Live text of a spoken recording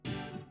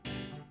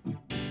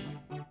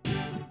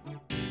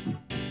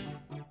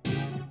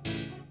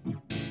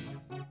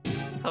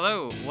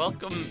Hello,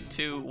 welcome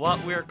to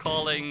what we're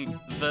calling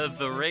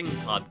the Ring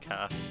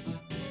podcast.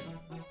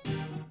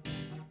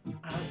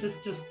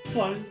 Just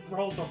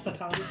rolls off the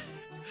tongue.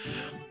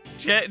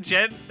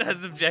 Jen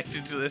has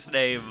objected to this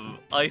name.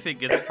 I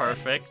think it's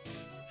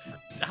perfect.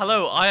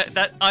 Hello,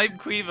 I'm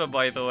Quiva,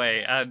 by the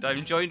way, and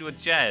I'm joined with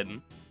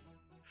Jen.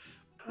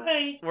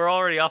 Hi. We're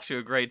already off to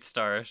a great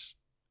start.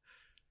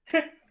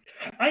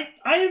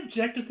 I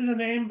objected to the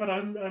name, but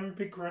I'm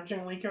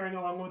begrudgingly going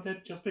along with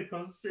it just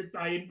because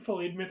I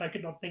fully admit I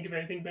could not think of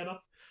anything better.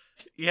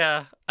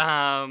 Yeah.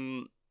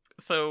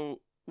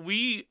 So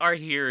we are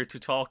here to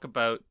talk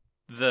about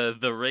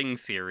the Ring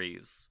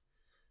series.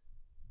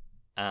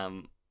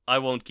 I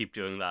won't keep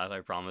doing that,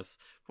 I promise.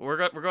 But we're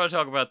going to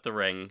talk about The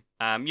Ring.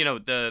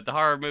 The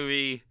horror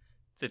movie,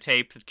 the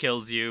tape that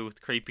kills you,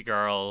 the creepy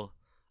girl.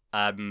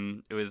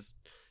 It was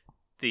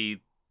the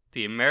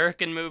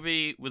American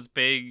movie was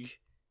big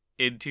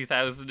in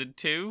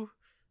 2002.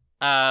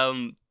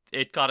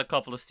 It got a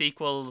couple of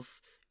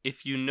sequels.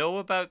 If you know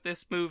about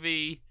this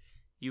movie,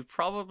 you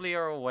probably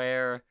are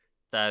aware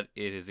that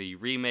it is a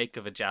remake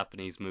of a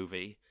Japanese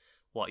movie.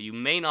 What you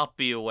may not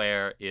be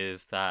aware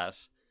is that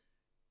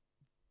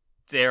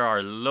there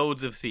are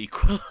loads of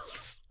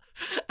sequels,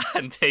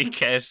 and they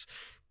get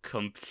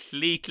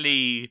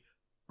completely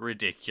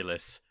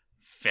ridiculous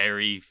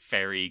very,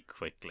 very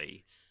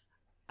quickly.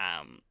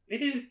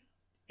 It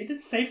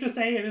is safe to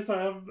say it is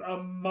a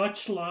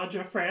much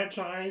larger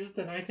franchise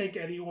than I think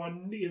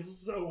anyone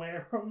is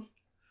aware of.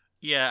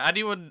 Yeah,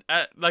 anyone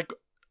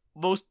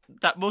most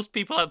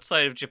people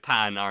outside of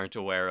Japan aren't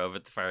aware of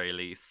at the very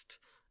least.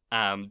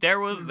 There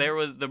was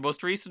the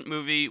most recent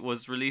movie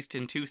was released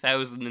in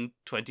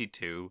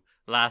 2022,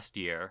 last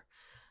year.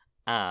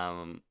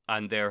 And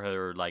there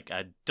are like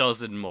a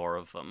dozen more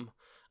of them.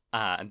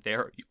 And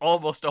they're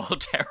almost all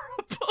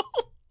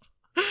terrible.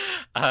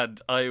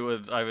 And I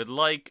would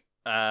like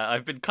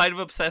I've been kind of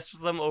obsessed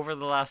with them over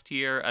the last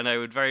year, and I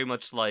would very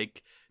much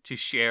like to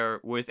share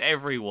with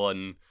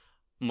everyone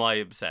my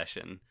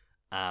obsession.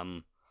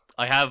 I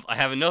have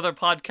another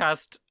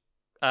podcast.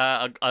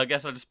 I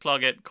guess I'll just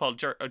plug it, called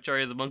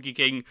Journey of the Monkey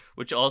King,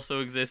 which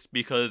also exists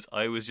because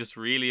I was just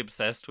really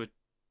obsessed with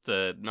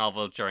the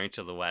novel Journey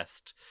to the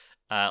West.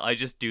 I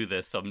just do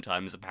this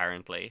sometimes,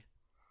 apparently.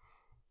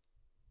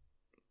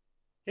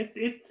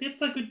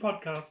 It's a good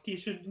podcast. You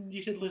should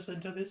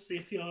listen to this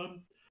if you're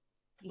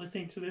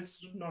listening to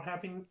this not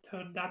having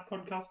heard that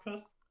podcast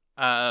first.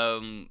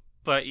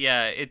 But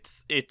yeah,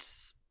 it's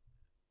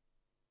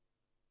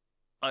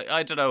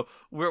I don't know.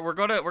 We're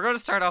gonna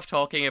start off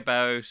talking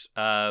about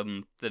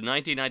the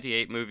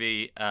 1998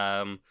 movie,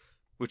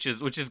 which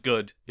is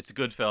good. It's a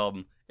good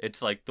film.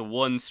 It's like the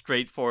one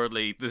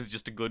straightforwardly, this is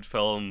just a good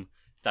film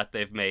that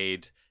they've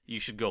made. You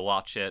should go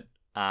watch it.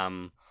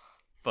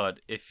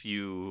 But if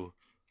you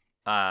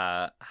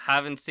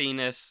haven't seen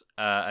it,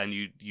 and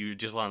you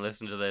just want to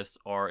listen to this,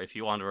 or if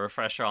you want a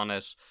refresher on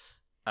it,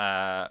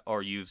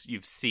 or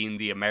you've seen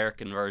the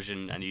American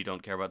version and you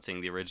don't care about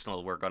seeing the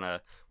original, we're gonna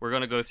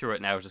go through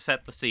it now to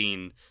set the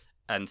scene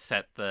and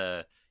set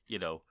the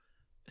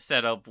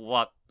set up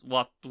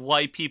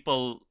why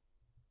people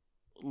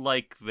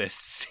like this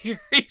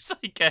series,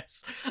 I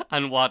guess,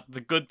 and what the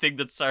good thing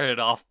that started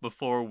off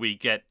before we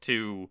get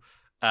to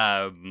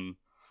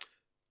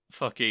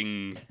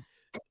fucking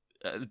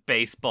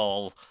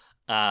baseball,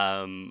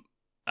 and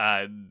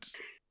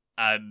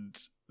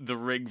The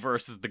Ring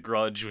versus The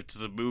Grudge, which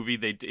is a movie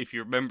if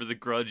you remember The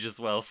Grudge as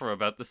well, from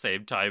about the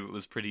same time it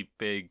was pretty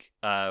big.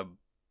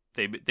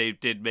 They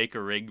did make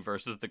a Ring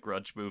versus The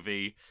Grudge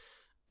movie.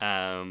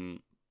 There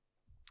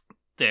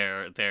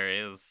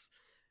is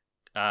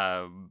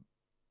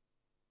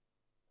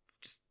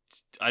just,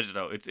 I don't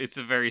know, it's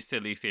a very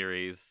silly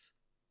series.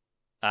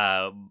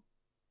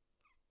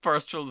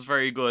 First one's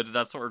very good.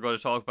 That's what we're going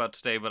to talk about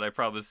today, but I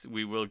promise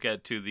we will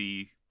get to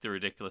the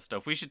ridiculous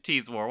stuff. We should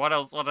tease more. What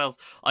else?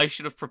 I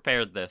should have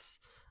prepared this.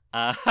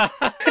 Note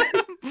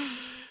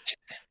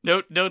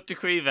to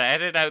Quiva,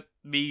 edit out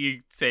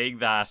me saying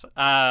that.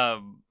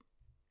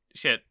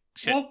 Shit.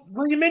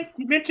 Well, you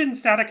mentioned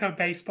Sadako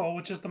Baseball,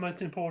 which is the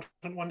most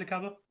important one to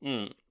cover.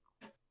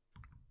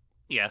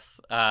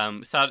 Yes.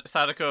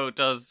 Sadako,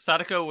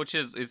 which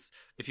is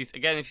if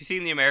you've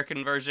seen the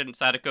American version,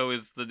 Sadako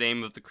is the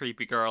name of the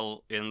creepy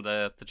girl in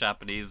the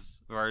Japanese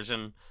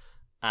version.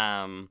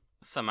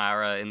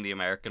 Samara in the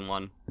American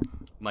one.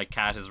 My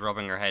cat is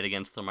rubbing her head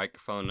against the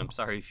microphone. I'm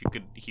sorry if you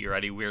could hear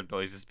any weird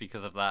noises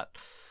because of that.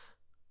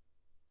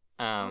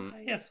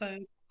 Yes,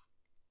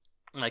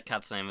 my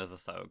cat's name is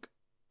Asog.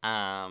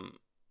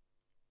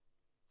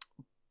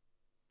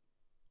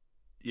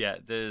 Yeah,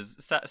 there's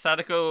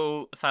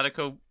Sadako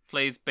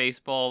plays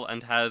baseball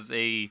and has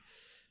a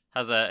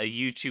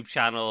YouTube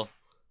channel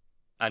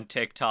and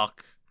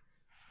TikTok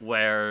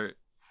where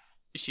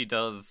she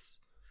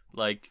does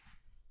like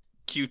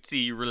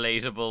cutesy,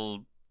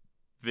 relatable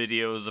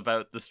videos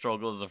about the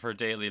struggles of her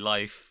daily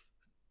life,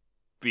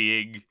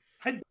 being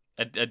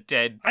a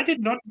dead I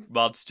did not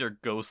monster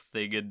ghost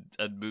thing and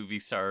movie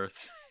star.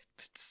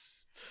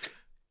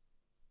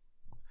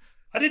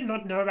 I did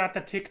not know about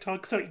the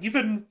TikTok, so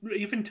even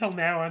till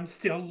now, I'm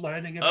still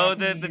learning Oh, about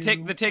the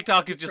new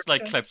TikTok is just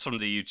like franchise. clips from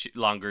the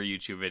longer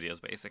YouTube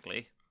videos,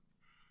 basically.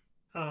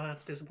 Oh,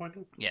 that's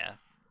disappointing. Yeah.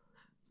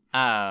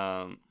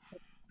 Um.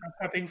 I was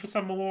hoping for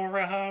some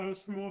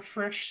more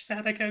fresh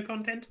Sadako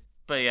content.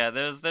 But yeah,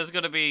 there's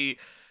gonna be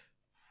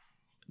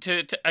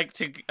to I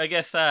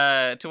guess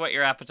to whet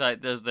your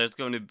appetite. There's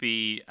going to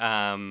be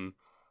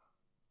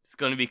it's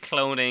going to be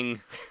cloning.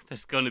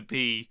 There's going to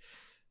be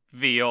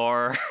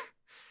VR.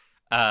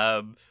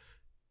 um.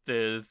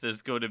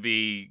 There's going to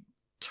be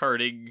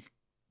turning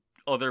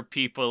other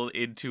people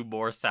into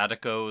more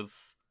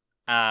Sadakos.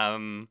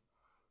 Um.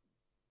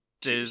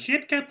 There's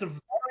Shit gets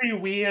very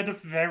weird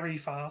very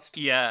fast.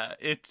 Yeah,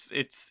 it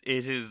is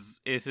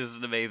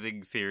an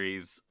amazing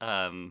series.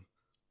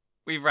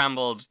 We've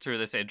rambled through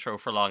this intro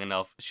for long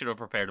enough. Should have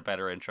prepared a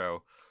better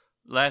intro.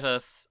 Let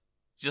us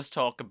just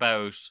talk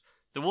about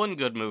the one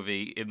good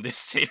movie in this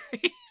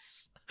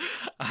series.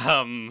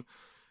 um,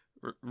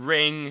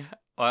 Ring,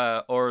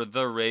 or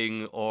The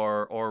Ring,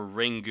 or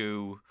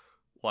Ringu,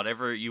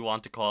 whatever you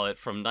want to call it,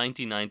 from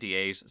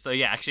 1998. So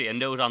yeah, actually, a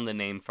note on the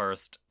name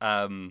first.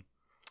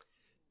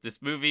 This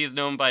movie is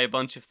known by a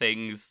bunch of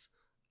things.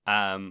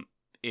 Um,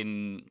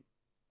 in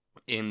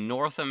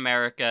North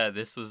America,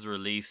 this was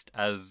released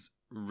as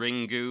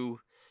Ringu,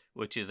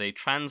 which is a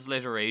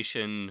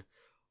transliteration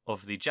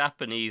of the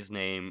Japanese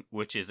name,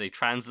 which is a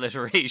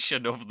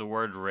transliteration of the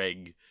word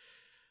ring.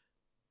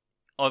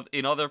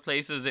 In other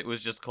places, it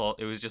was just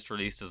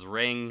released as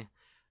Ring.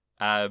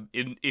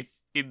 In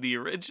the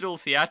original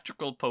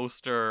theatrical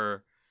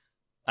poster,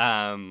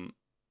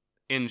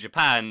 in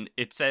Japan,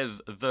 it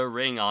says The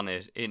Ring on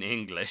it in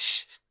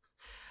English.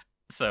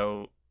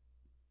 So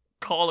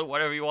call it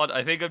whatever you want.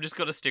 I think I'm just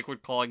gonna stick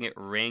with calling it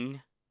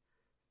Ring.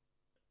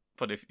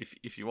 But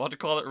if you want to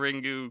call it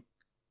Ringu,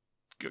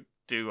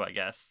 do, I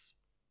guess.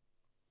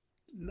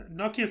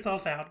 Knock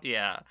yourself out.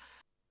 Yeah.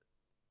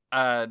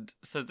 And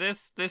so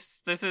this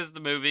is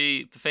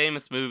the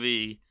famous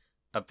movie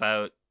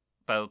about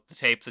the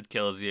tape that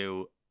kills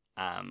you.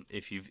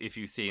 If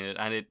you've seen it,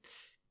 and it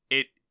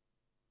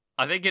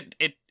I think it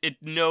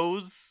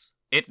knows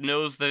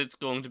that it's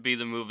going to be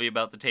the movie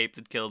about the tape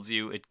that kills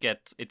you. It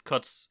gets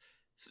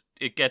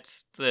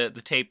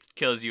the tape that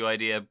kills you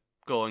idea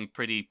going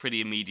pretty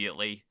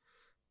immediately.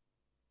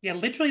 Yeah,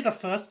 literally the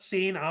first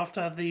scene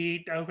after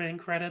the opening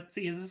credits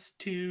is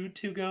two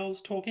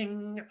girls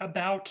talking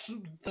about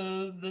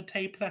the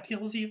tape that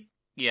kills you.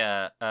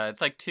 Yeah,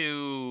 it's like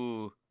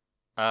two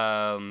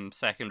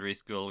secondary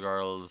school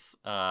girls.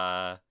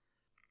 One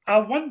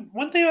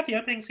thing about the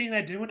opening scene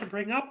I do want to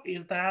bring up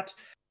is that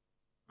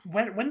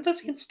when the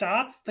scene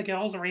starts, the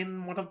girls are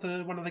in one of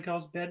the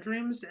girls'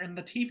 bedrooms, and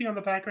the TV on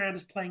the background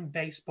is playing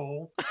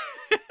baseball.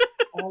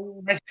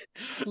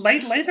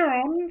 Later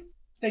on,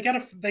 they get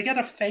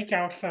a fake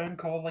out phone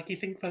call. Like, you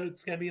think that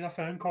it's gonna be the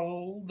phone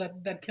call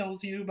that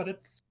kills you, but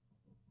it's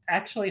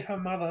actually her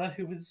mother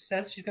who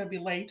says she's gonna be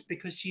late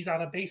because she's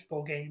at a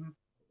baseball game.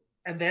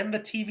 And then the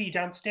TV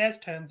downstairs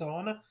turns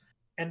on,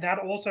 and that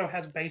also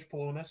has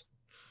baseball on it.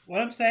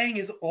 What I'm saying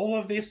is all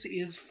of this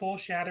is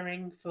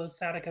foreshadowing for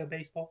Sadako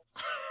baseball.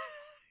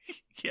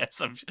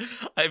 Yes,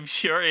 I'm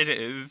sure it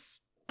is.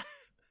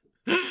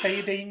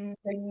 They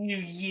knew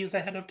years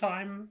ahead of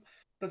time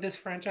that this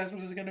franchise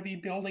was going to be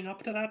building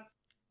up to that.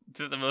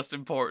 To the most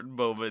important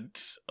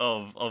moment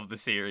of the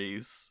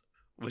series,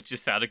 which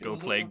is Sadako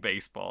playing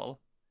baseball.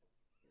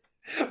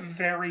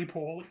 Very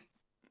poorly.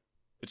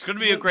 It's going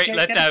to be a great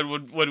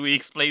letdown when we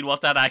explain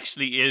what that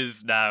actually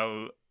is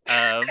now.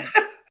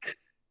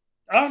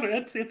 Oh,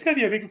 it's going to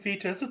be a big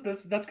feature.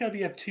 That's going to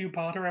be a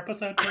 2-parter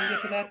episode when we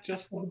get to that,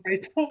 just for the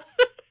baseball.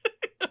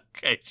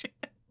 Okay.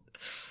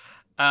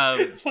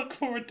 Look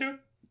forward to it.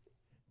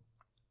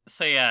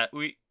 So yeah,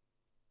 we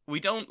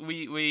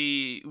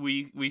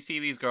see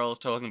these girls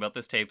talking about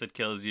this tape that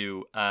kills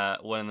you.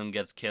 One of them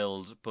gets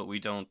killed, but we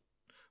don't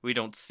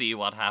see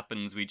what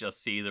happens. We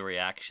just see the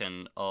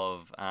reaction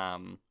of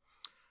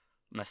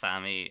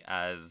Masami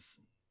as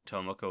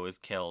Tomoko is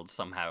killed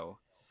somehow,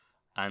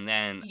 and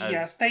then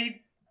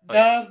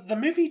the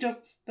movie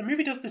does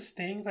this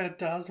thing that it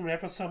does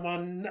whenever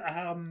someone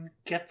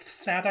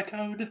gets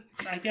Sadako'd,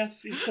 I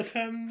guess is the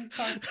term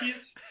I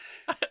use.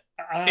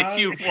 If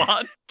you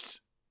want.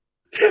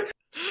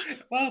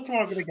 Well, that's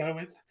what I'm gonna go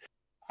with.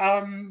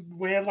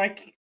 Where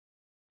like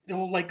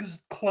it'll like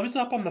close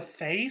up on the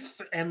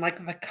face, and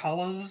like the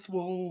colors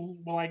will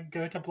like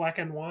go to black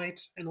and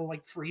white, and it'll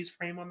like freeze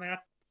frame on that.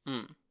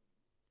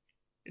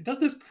 It does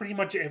this pretty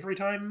much every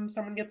time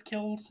someone gets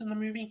killed in the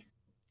movie.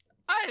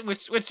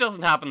 Which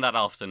doesn't happen that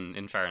often,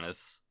 in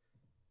fairness.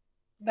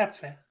 That's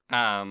fair.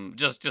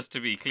 Just to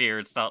be clear,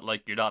 it's not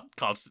like you're not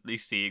constantly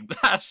seeing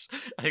that.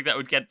 I think that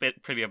would get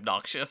pretty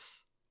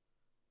obnoxious.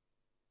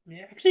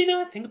 Yeah, actually,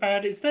 no. Think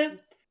about it. Is that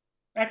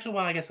actually?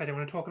 Well, I guess I don't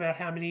want to talk about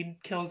how many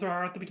kills there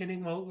are at the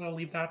beginning. We'll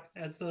leave that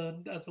as a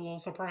little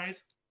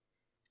surprise.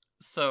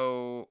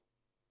 So,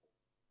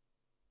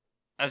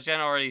 as Jen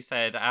already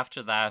said,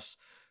 after that,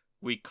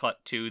 we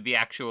cut to the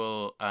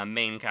actual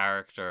main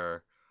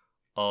character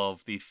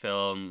of the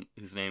film,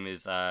 whose name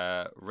is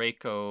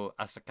Reiko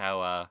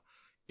Asakawa,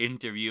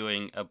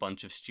 interviewing a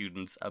bunch of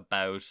students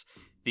about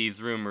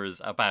these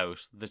rumors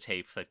about the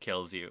tape that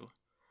kills you.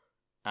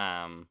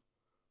 And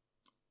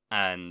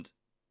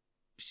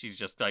she's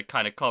just like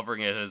kind of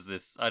covering it as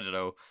this, I don't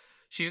know.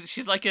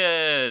 She's like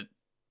a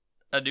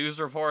news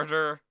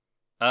reporter.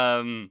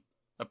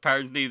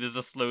 Apparently there's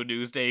a slow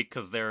news day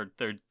because they're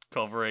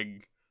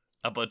covering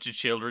a bunch of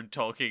children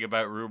talking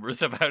about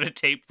rumors about a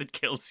tape that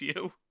kills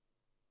you.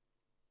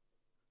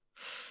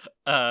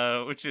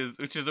 Which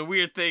is a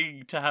weird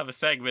thing to have a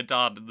segment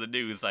on in the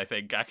news, I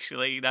think,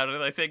 actually, now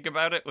that I think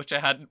about it, which I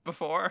hadn't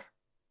before.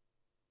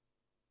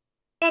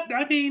 But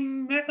I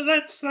mean,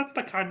 that's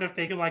the kind of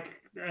thing.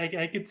 Like,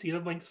 I could see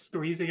them like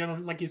squeezing it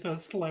on, like you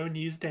said, slow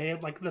news day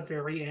at like the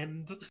very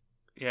end.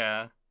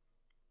 Yeah.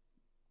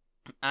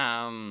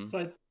 It's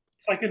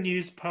like a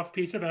news puff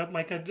piece about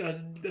like a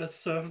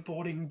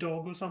surfboarding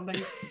dog or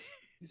something.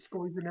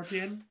 Squeezing at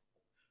the end.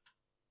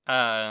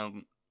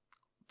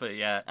 But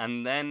yeah,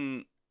 and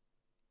then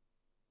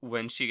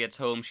when she gets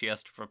home, she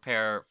has to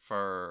prepare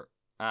for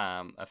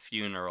a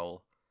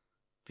funeral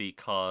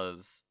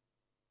because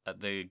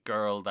the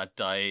girl that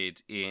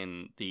died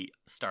in the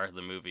start of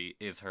the movie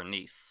is her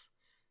niece.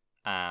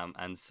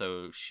 And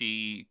so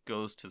she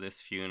goes to this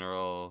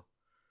funeral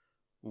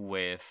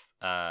with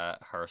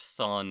her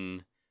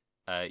son,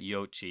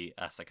 Yoichi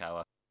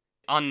Asakawa.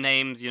 On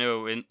names,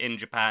 in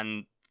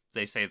Japan,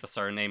 they say the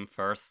surname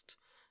first.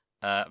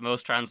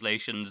 Most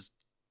translations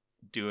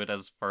do it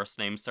as first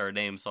name,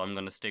 surname, so I'm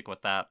going to stick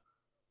with that.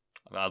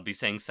 I'll be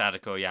saying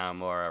Sadako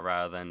Yamamura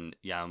rather than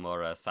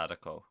Yamamura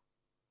Sadako.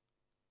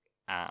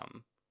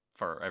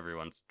 For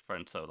everyone's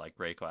friend, so like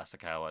Reiko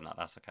Asakawa, not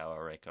Asakawa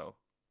Reiko.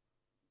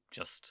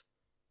 Just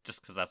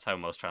because that's how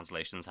most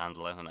translations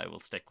handle it, and I will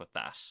stick with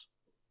that.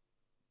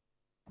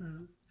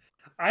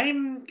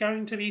 I'm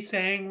going to be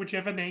saying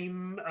whichever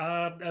name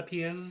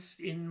appears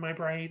in my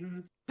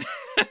brain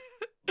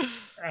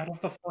out of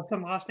the first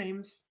and last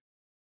names.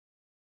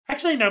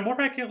 Actually, no, more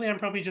accurately, I'm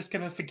probably just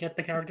going to forget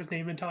the character's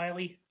name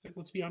entirely.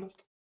 Let's be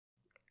honest.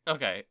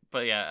 Okay,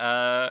 but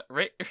yeah,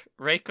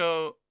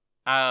 Reiko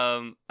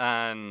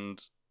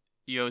and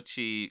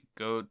Yoichi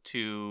go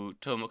to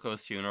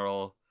Tomoko's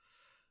funeral.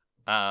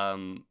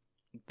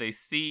 They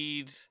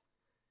seed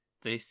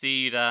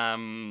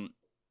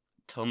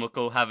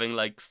Tomoko having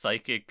like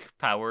psychic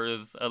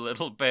powers a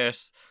little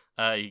bit.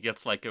 He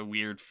gets like a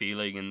weird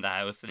feeling in the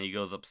house, and he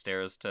goes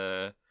upstairs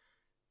to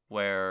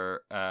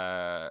where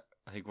I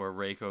think where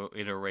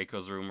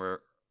Reiko's room,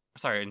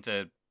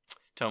 into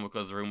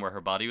Tomoko's room where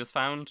her body was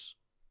found.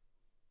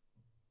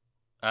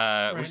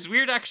 Right. Which is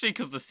weird actually,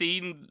 because the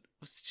scene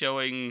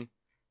showing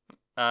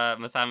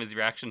Masami's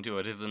reaction to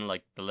it is in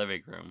like the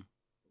living room.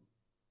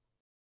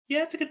 Yeah,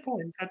 that's a good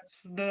point.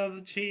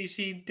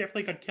 She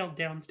definitely got killed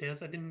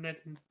downstairs. I didn't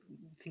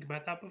think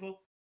about that before.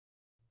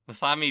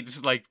 Masami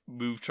just like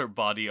moved her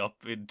body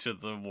up into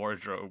the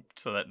wardrobe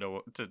so that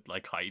to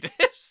like hide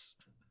it.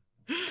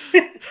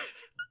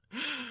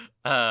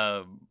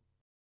 Oh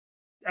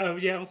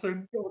yeah.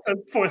 Also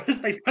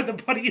spoilers. They find the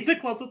body in the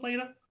closet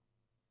later.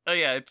 Oh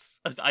yeah,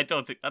 I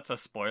don't think that's a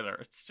spoiler.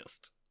 It's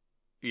just,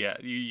 yeah,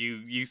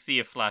 you see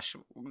a flash,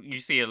 you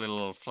see a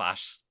little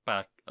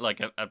flashback, like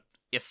a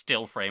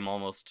still frame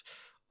almost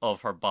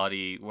of her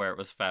body where it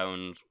was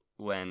found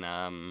when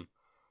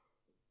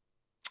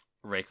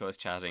Reiko is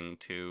chatting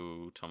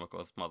to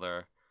Tomoko's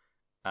mother.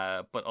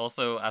 But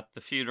also at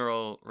the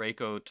funeral,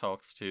 Reiko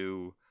talks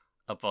to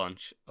a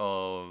bunch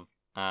of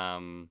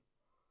Tomoko's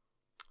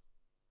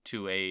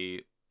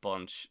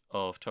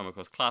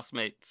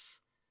classmates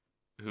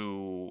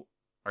who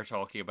are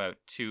talking about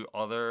two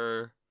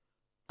other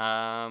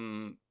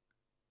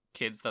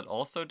kids that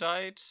also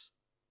died.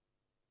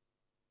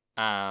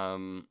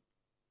 And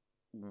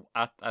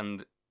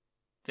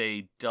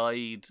they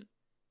died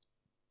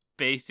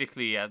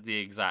basically at the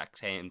exact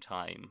same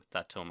time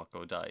that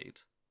Tomoko died.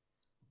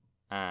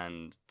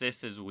 And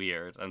this is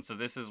weird. And so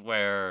this is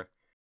where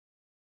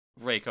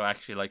Reiko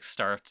actually like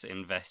starts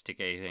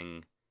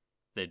investigating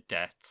the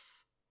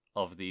deaths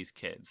of these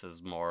kids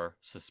as more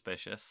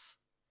suspicious.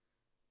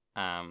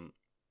 So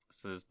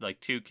there's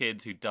like two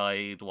kids who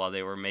died while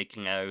they were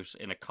making out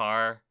in a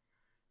car.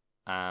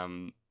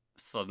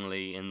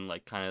 Suddenly in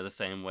like kind of the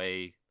same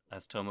way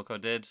as Tomoko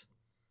did.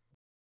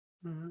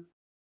 Mm-hmm.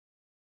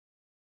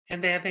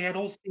 And they had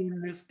all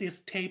seen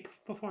this tape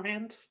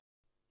beforehand.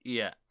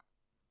 Yeah.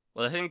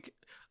 Well, I think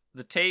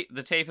the tape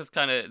is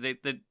kind of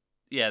the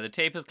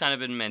tape has kind of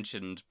been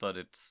mentioned, but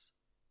it's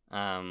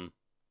kind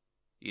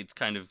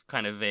of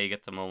vague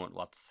at the moment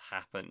what's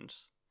happened.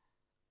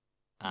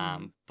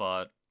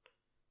 But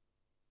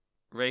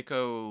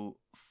Reiko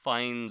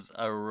finds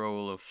a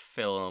roll of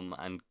film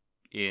and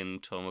in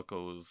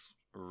Tomoko's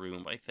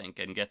room, I think,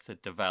 and gets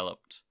it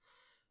developed.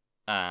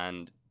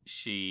 And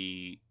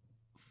she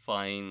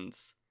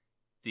finds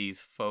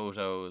these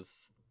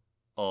photos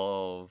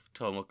of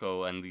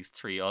Tomoko and these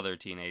three other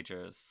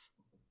teenagers.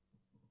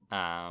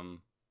 Actually,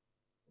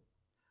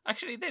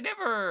 they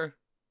never...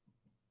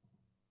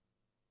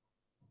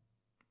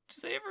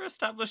 they ever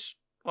establish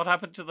what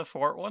happened to the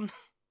fort one?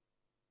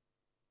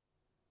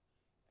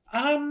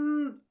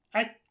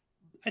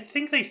 I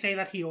think they say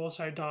that he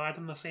also died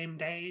on the same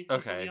day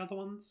as all the Okay. other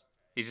ones.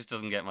 He just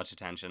doesn't get much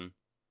attention.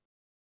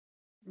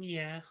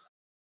 Yeah.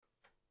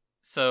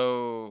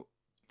 So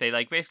they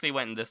like basically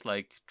went on this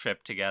like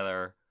trip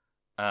together,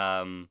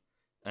 and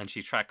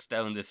she tracks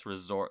down this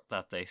resort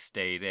that they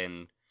stayed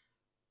in,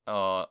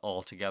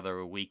 all together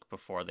a week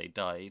before they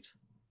died,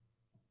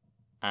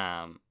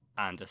 and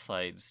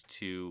decides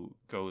to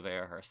go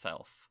there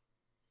herself,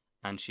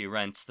 and she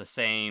rents the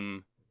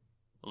same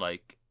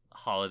like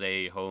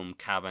holiday home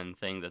cabin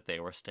thing that they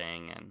were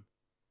staying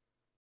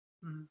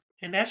in.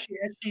 And as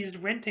she's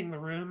renting the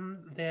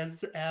room,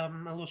 there's a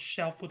little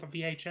shelf with the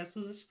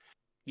VHSs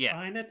Yeah,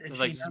 behind it, and there's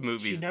like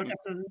she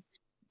notices.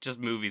 just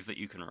movies that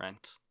you can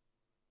rent.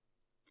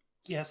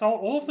 Yes,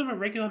 all of them are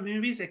regular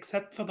movies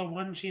except for the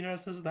one she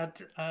notices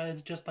that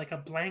is just like a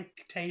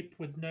blank tape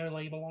with no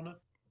label on it.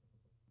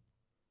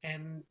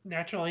 And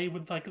naturally,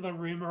 with like the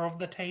rumor of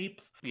the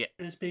tape, Yeah,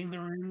 this being the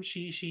room,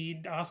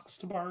 she asks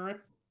to borrow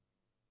it.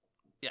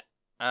 yeah.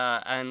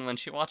 And when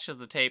she watches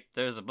the tape,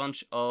 there's a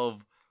bunch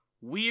of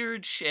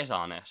weird shit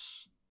on it.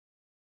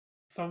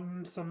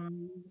 Some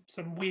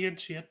weird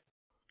shit.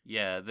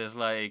 Yeah,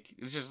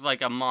 it's just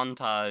like a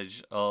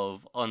montage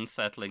of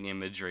unsettling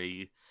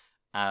imagery.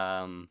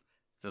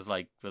 There's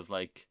like there's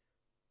like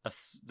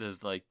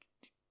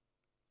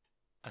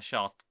a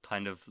shot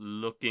kind of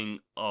looking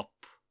up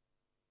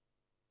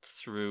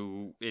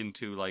through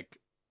into like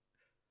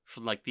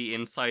from like the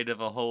inside of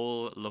a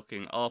hole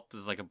looking up.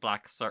 There's like a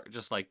black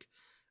just like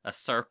a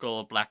circle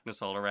of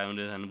blackness all around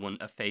it,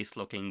 and a face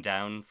looking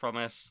down from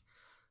it.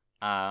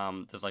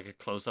 There's like a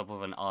close up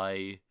of an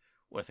eye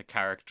with a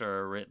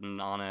character written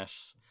on it.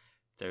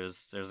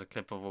 There's a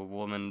clip of a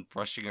woman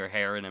brushing her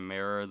hair in a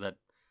mirror that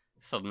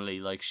suddenly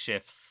like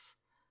shifts.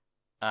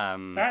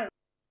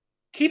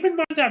 Keep in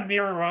mind that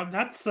mirror on.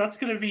 That's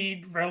going to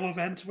be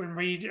relevant when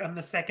we on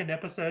the second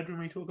episode when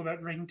we talk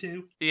about Ring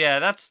 2. Yeah,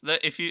 that's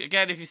if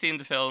you've seen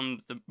the film,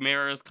 the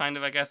mirror is kind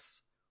of, I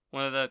guess,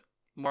 one of the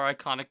more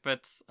iconic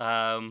bits.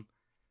 Yeah,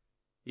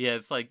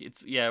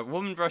 it's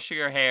woman brushing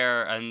her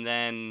hair, and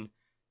then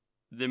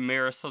the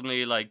mirror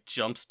suddenly like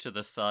jumps to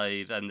the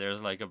side, and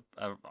there's like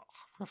a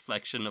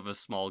reflection of a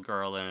small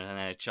girl in it, and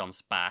then it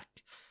jumps back,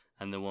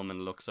 and the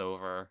woman looks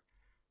over.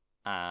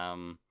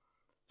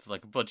 There's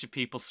like a bunch of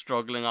people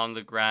struggling on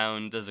the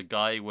ground. There's a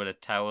guy with a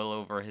towel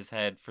over his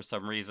head for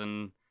some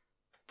reason,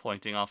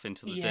 pointing off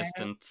into the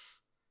distance.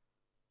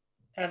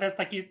 There's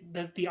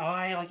the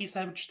eye, like you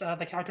said, which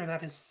the character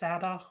that is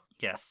Sada.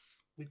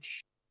 Yes.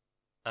 Which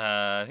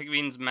I think it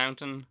means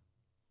mountain.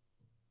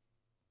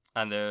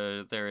 And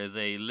there is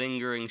a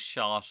lingering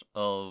shot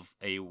of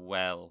a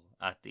well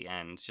at the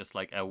end, just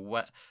like a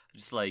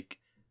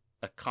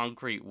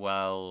concrete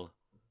well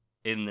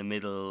in the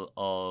middle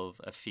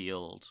of a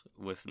field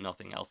with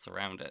nothing else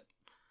around it.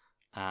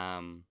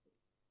 And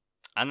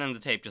then the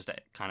tape just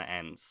kind of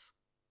ends.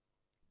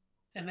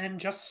 And then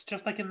just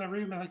like in the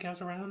room as it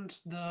goes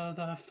around,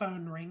 the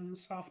phone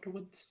rings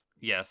afterwards.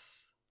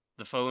 Yes,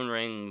 the phone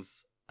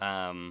rings,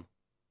 and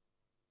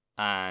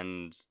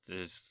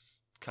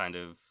there's kind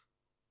of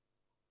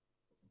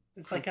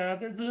it's like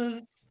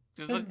there's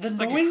just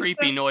like a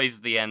creepy noise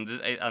at the end.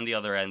 On the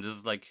other end, this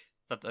is like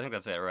that. I think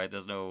that's it, right?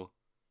 There's no.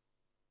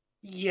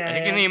 Yeah, I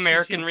think in the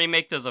American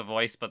remake there's a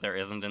voice, but there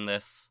isn't in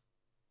this.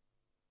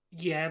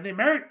 Yeah, in the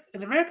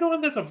American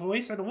one there's a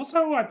voice, and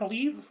also I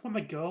believe when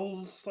the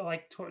girls are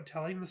like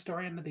telling the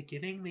story in the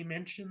beginning, they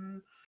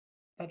mention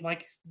that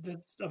like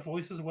there's a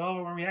voice as well.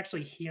 But when we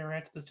actually hear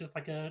it, there's just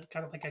like a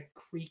kind of like a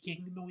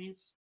creaking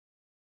noise,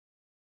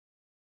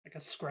 like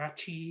a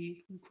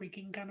scratchy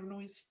creaking kind of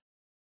noise.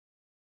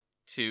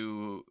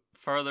 To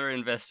further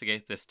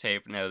investigate this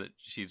tape, now that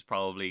she's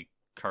probably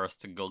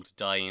cursed and going to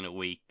die in a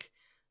week,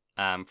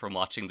 from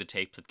watching the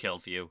tape that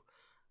kills you,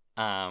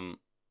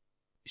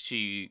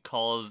 she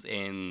calls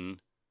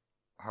in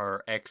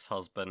her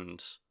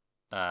ex-husband,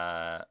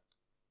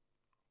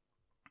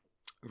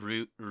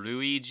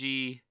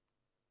 Ruigi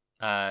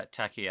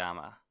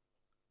Takayama.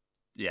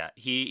 Yeah,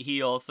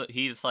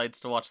 he decides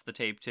to watch the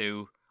tape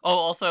too. Oh,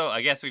 also,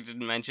 I guess we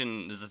didn't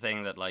mention there's a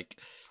thing that like,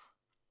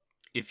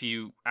 if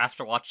you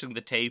after watching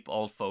the tape,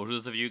 all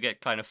photos of you get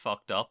kind of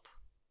fucked up.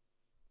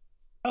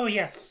 Oh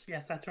yes,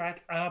 that's right.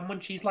 When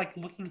she's like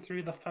looking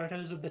through the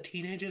photos of the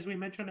teenagers we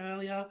mentioned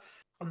earlier,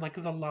 on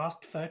like the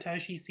last photo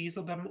she sees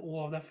of them,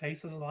 all of their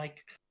faces are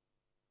like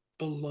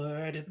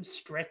blurred and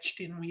stretched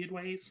in weird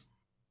ways.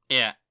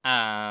 Yeah.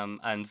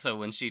 And so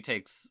when she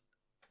takes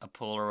a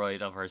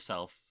Polaroid of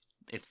herself,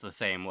 it's the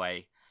same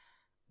way.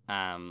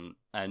 And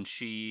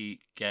she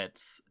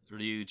gets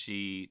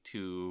Ryuji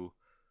to,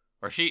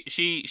 or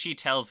she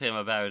tells him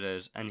about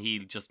it, and he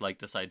just like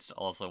decides to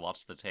also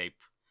watch the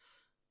tape.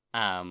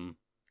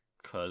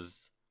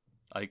 Because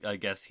I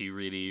guess he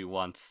really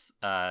wants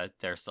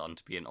their son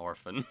to be an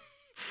orphan.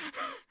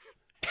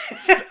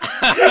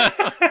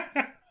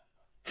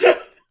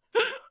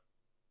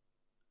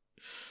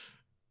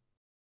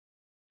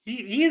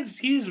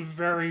 he's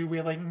very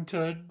willing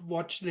to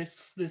watch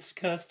this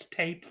cursed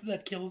tape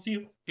that kills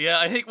you. Yeah,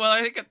 I think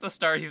at the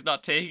start he's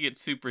not taking it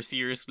super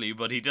seriously,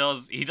 but he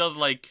does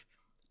like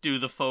do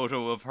the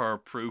photo of her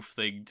proof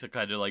thing to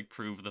kind of like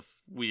prove the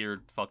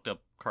weird fucked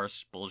up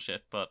curse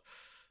bullshit. But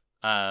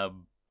yeah,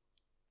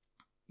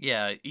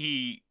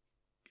 I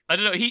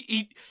don't know,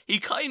 he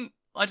kind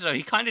I don't know,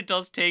 he kind of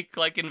does take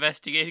like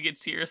investigating it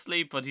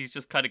seriously, but he's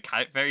just kind of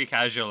very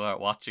casual about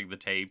watching the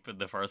tape in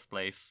the first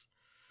place.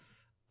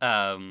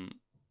 Um,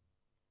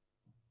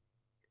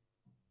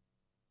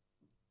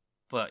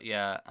 but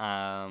yeah,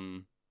 I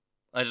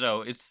don't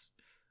know. It's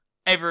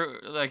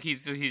ever like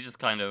he's just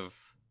kind of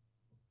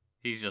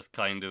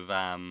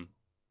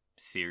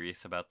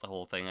serious about the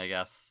whole thing, I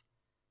guess.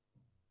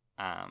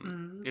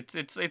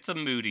 It's a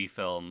moody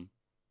film.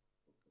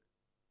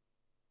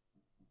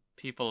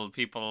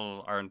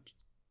 People aren't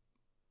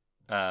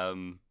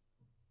um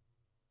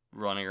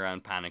running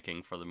around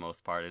panicking for the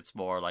most part. It's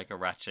more like a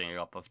ratcheting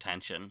up of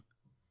tension.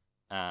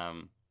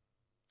 Um,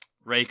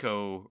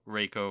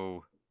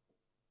 Reiko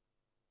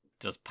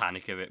does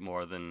panic a bit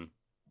more than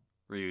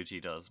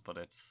Ryuji does, but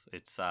it's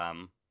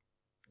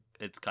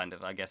kind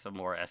of, I guess, a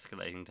more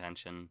escalating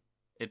tension.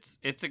 It's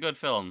a good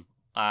film.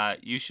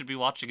 You should be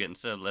watching it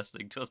instead of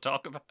listening to us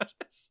talk about it.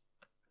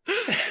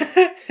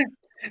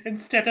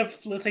 Instead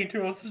of listening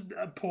to us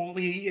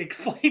poorly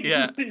explain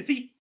Yeah. the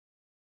movie.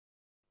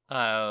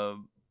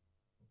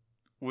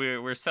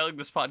 We're selling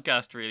this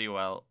podcast really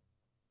well.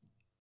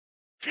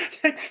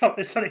 Thanks for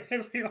listening,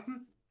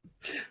 everyone.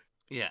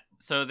 Yeah.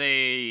 So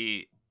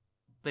they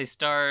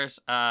start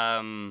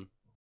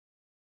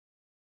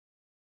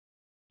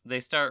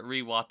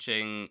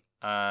rewatching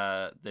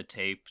the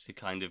tape to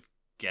kind of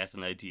get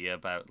an idea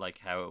about like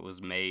how it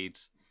was made.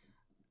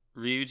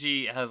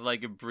 Ryuji has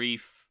like a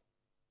brief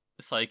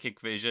psychic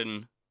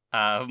vision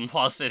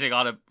while sitting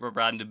on a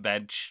random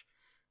bench.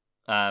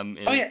 In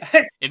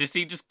a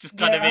scene just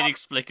kind of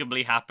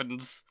inexplicably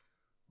happens.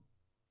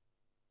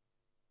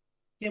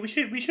 Yeah, we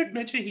should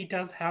mention he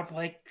does have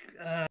like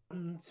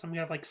some kind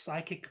of like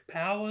psychic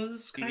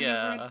powers. Kind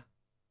of, right?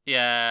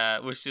 Yeah,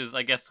 which is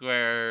I guess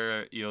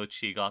where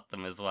Yoichi got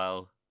them as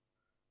well.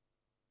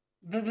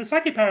 The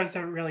psychic powers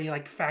don't really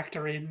like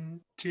factor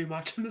in too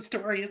much in the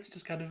story. It's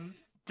just kind of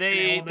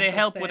they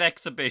help with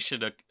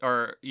exhibition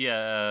or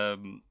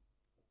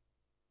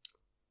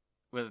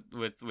with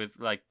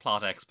like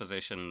plot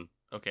exposition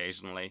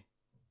occasionally.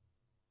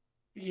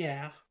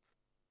 Yeah.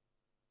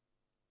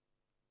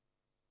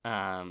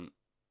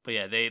 But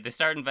yeah, they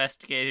start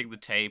investigating the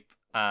tape.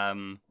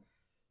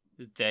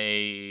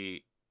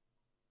 They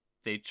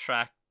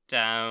track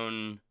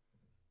down.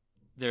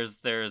 There's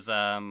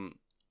a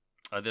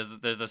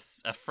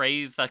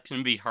phrase that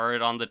can be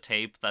heard on the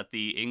tape that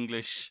the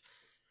English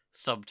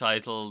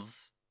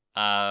subtitles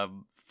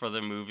for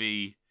the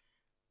movie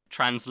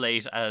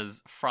translate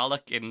as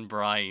 "Frolic in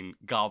brine,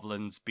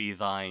 goblins be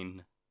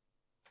thine,"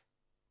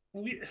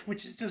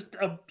 which is just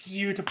a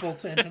beautiful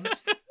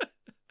sentence.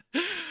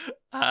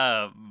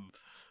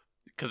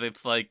 Because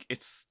it's like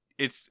it's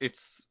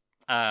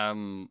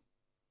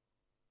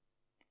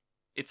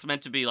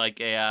meant to be like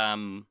a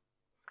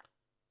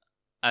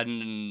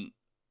an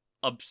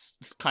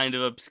kind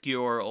of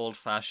obscure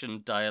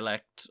old-fashioned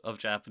dialect of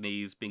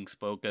Japanese being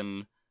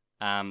spoken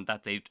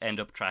that they end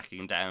up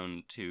tracking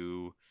down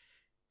to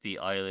the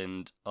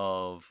island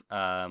of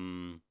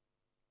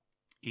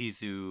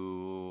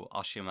Izu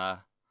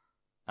Oshima,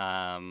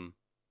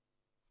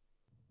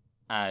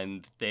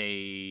 and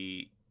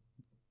they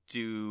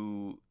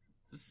do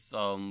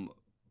some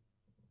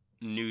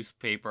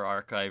newspaper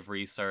archive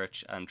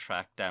research and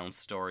track down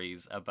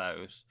stories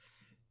about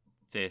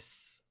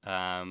this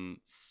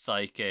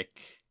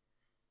psychic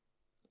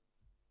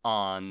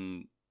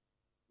on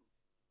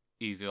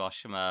Izu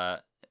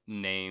Oshima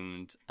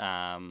named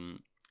Shizuko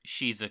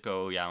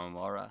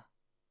Yamamura.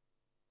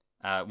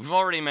 We've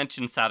already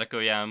mentioned Sadako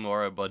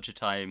Yamamura a bunch of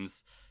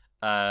times.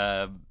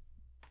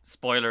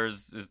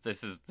 Spoilers: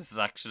 this is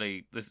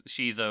actually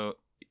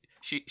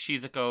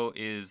Shizuko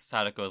is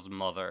Sadako's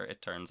mother,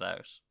 it turns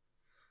out.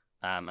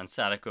 And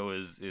Sadako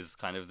is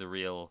kind of the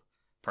real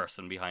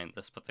person behind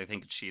this, but they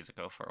think it's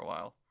Shizuko for a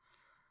while.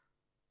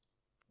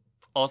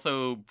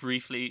 Also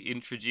briefly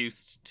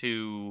introduced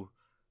to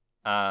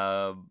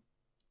Mai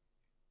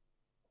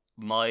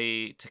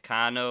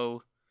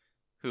Takano,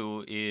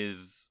 who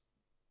is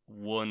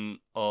one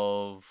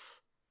of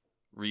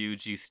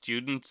Ryuji's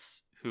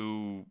students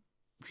who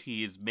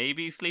he is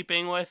maybe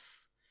sleeping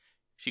with.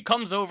 She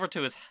comes over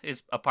to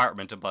his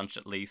apartment a bunch,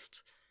 at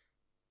least.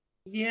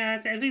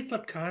 Yeah, at least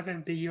that's kind of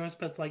ambiguous,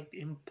 but it's like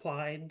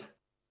implied.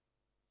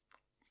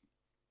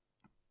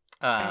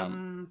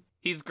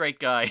 He's a great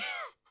guy.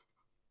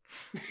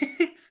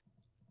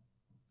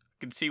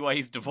 Can see why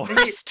he's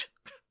divorced.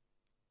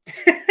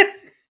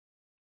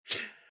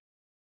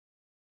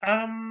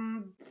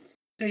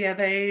 So yeah,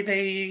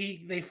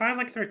 they find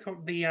like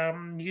the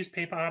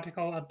newspaper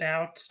article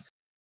about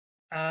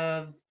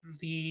there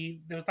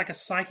was like a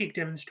psychic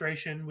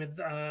demonstration with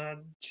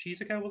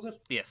Shizuko, was it?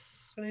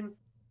 Yes. What's her name?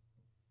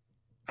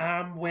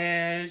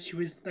 where she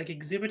was like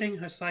exhibiting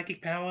her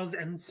psychic powers,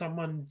 and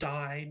someone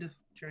died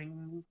Yeah.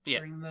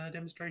 during the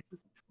demonstration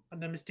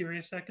under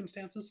mysterious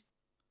circumstances.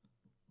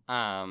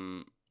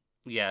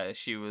 Yeah,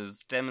 she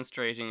was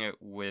demonstrating it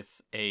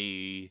with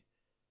a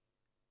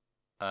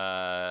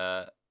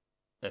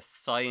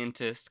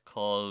scientist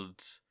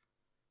called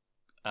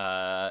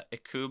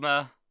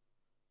Ikuma.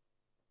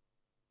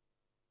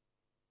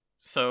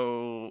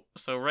 So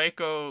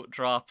Reiko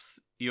drops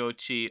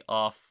Yoichi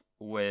off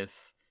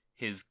with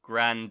his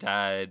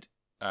granddad,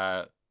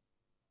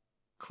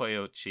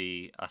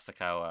 Koyochi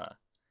Asakawa.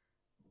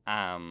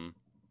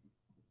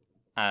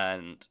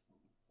 And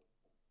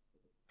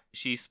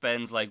she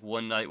spends like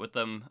one night with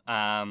them.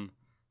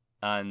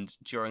 And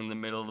during the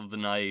middle of the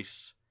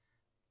night,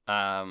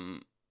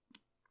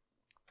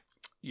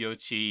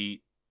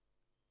 Yoichi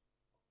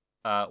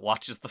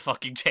watches the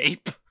fucking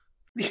tape.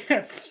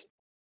 Yes,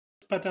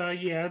 but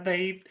yeah,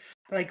 they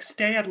like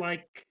stay at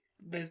like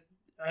there's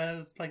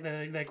as like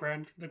the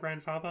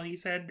grandfather, he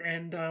said,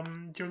 and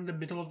during the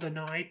middle of the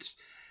night,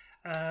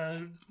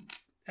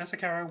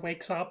 Asakawa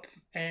wakes up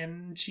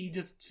and she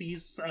just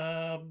sees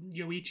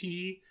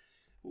Yoichi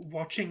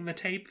watching the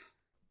tape.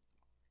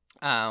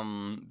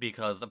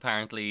 Because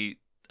apparently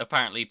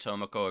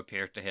Tomoko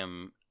appeared to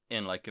him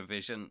in like a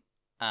vision,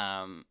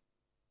 and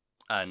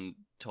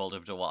told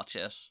him to watch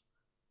it.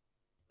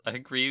 I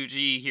think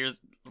Ryuji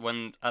hears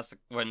when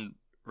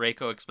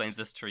Reiko explains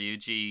this to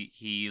Ryuji,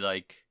 he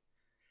like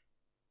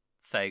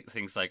say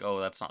things like, "Oh,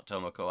 that's not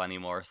Tomoko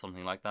anymore," or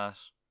something like that.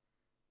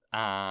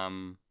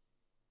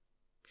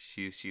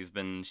 She's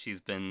been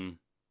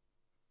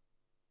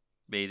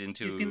made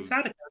into.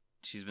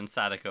 She's been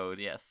Sadako'd,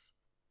 yes.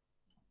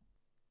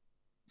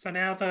 So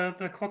now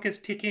the clock is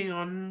ticking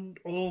on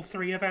all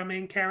three of our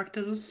main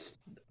characters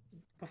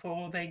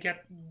before they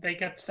get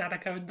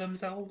Sadako'd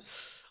themselves.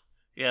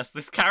 Yes,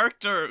 this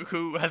character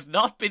who has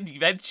not been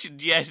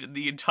mentioned yet in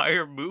the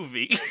entire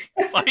movie.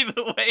 By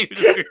the way,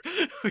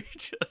 we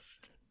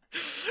just.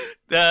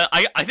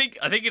 I think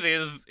it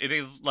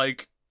is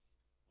like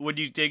when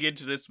you dig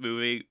into this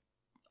movie,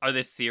 or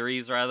this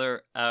series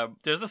rather,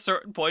 there's a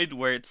certain point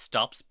where it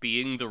stops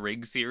being the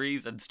Ring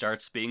series and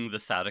starts being the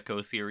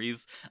Sadako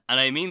series, and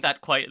I mean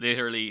that quite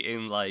literally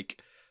in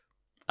like,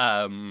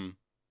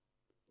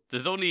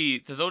 there's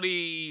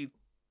only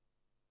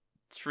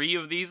 3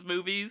 of these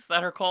movies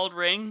that are called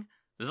Ring.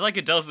 There's like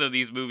a dozen of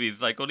these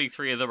movies, like only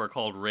 3 of them are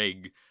called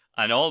Ring,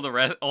 and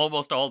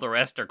almost all the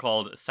rest are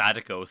called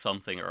Sadako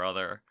something or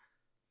other.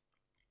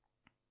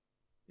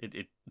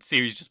 It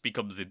series just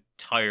becomes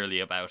entirely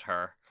about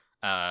her.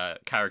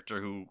 Character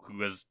who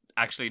has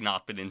actually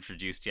not been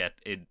introduced yet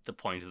in the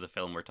point of the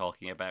film we're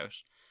talking about.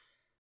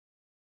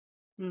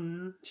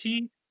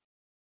 She's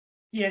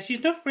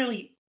not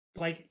really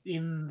like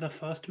in the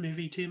first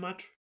movie too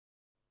much.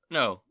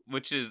 No,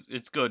 which is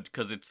it's good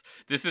because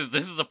this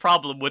is a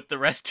problem with the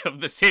rest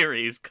of the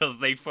series because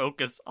they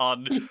focus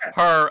on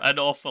her an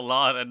awful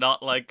lot and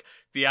not like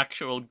the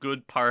actual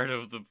good part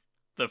of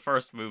the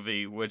first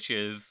movie, which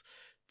is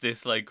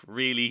this like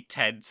really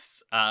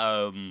tense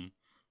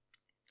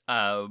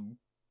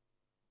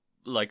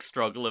like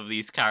struggle of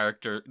these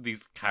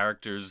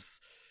characters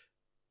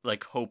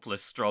like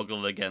hopeless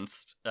struggle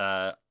against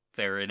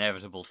their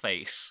inevitable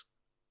fate.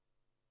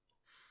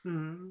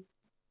 Mm.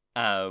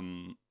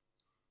 And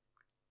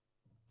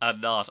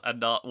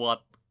not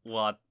what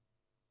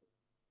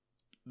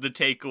the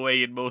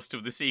takeaway in most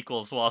of the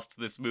sequels was to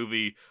this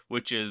movie,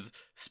 which is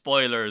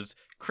spoilers: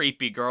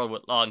 creepy girl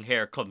with long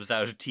hair comes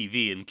out of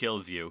TV and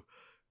kills you.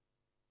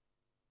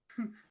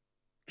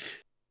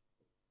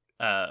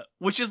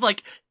 Which is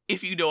like,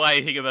 if you know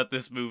anything about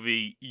this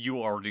movie,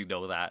 you already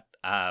know that.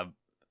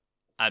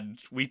 And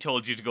we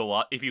told you to go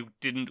watch. If you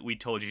didn't, we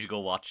told you to go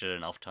watch it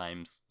enough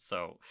times.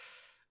 So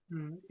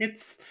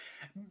it's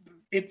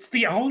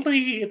the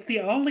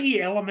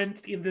only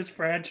element in this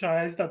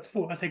franchise that's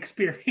worth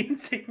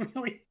experiencing,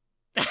 really.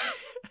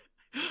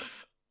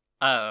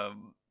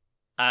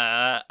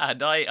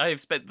 And I have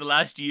spent the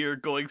last year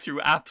going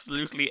through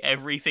absolutely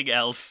everything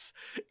else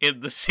in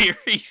the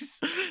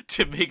series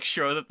to make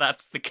sure that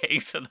that's the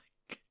case. And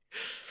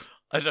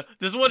I don't know,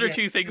 there's one or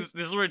two things.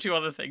 There's one or two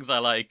other things I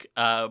like.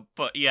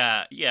 But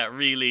yeah,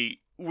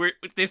 really,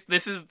 this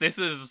is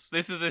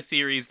a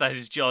series that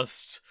is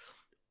just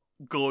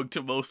going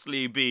to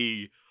mostly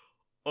be,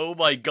 oh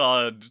my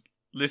god,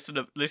 listen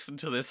to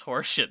this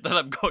horseshit that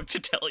I'm going to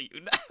tell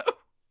you now.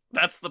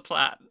 That's the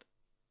plan.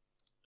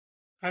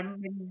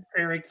 I'm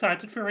very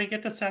excited for when we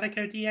get to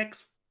Sadako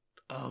DX.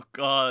 Oh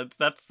god,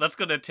 that's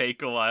gonna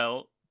take a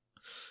while.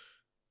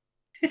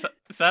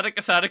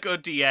 Sadako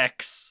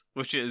DX,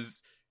 which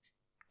is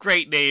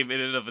great name in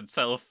and of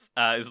itself,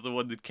 is the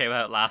one that came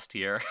out last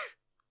year.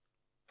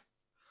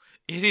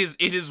 It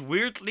is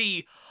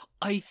weirdly,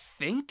 I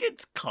think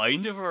it's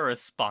kind of a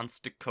response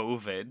to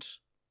COVID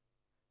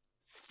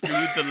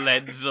through the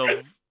lens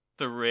of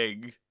the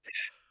Ring.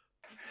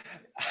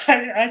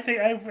 I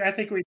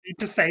think we need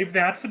to save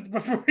that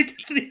before we get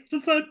to the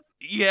episode.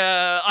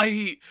 Yeah,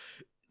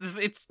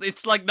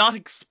 it's like not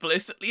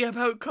explicitly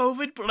about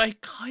COVID, but I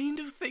kind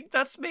of think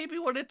that's maybe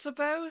what it's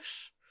about.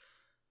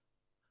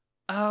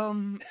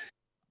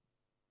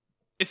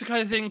 It's the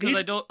kind of thing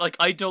because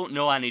I don't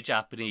know any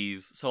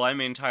Japanese, so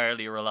I'm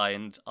entirely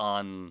reliant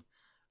on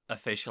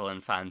official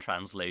and fan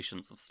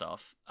translations of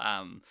stuff.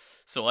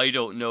 So I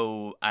don't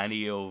know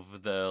any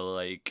of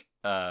the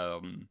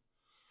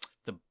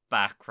the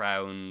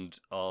background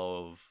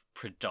of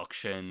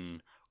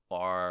production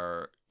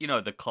or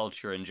the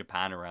culture in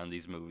Japan around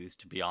these movies.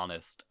 To be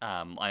honest,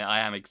 I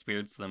am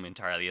experiencing them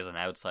entirely as an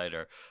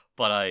outsider,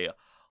 but I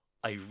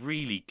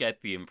really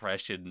get the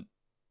impression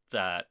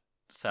that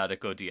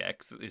Sadako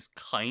DX is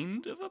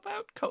kind of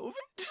about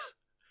COVID.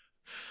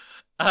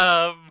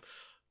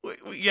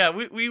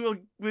 We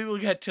will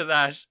get to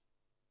that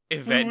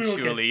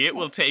eventually. It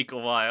will take a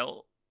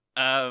while.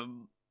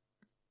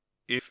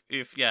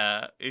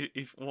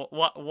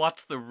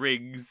 What's the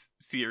Rings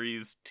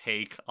series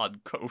take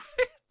on COVID?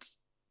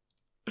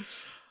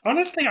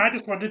 Honestly, I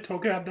just wanted to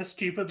talk about the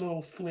stupid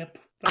little flip.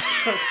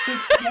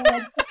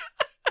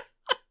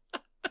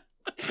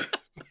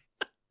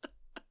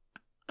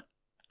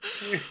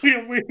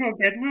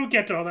 We'll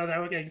get to all that.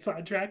 We're getting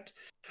sidetracked.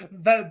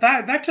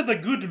 Back to the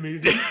good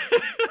movie.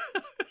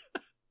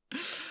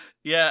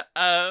 Yeah.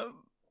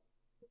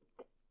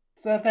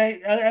 So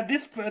they at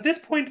this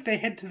point they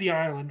head to the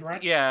island,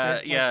 right?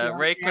 Yeah.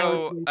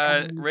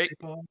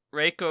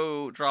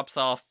 Reiko drops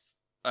off,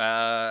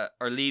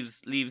 or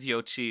leaves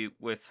Yoichi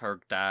with her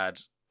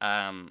dad,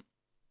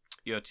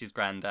 Yoichi's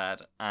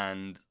granddad,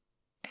 and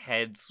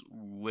heads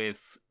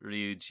with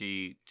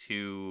Ryuji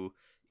to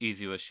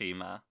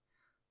Izuashima.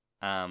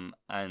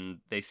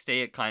 And they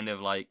stay at kind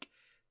of like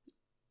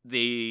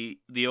the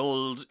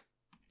old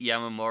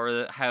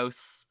Yamamura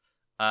house.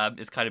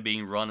 Is kind of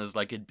being run as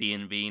like a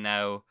B&B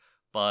now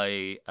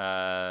by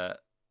I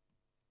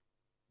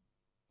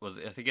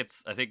think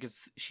it's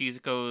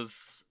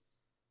Shizuko's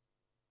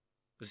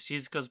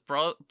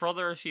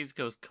brother or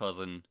Shizuko's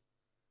cousin,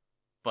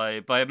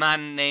 by a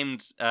man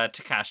named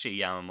Takashi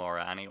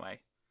Yamamura anyway.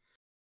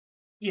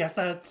 Yes,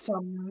 that's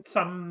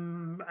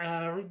some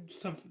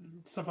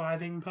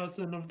surviving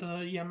person of the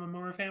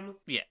Yamamura family.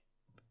 Yeah.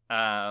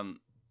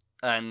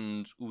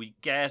 And we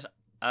get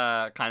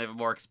kind of a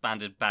more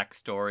expanded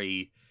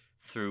backstory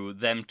through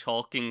them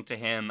talking to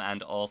him,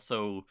 and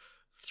also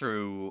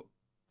through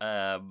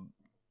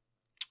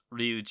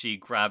Ryuji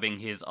grabbing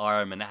his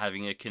arm and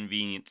having a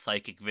convenient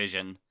psychic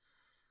vision.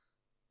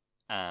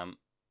 And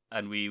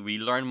we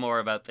learn more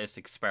about this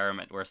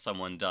experiment where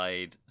someone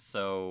died.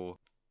 So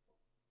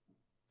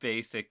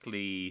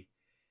basically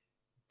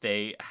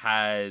they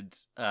had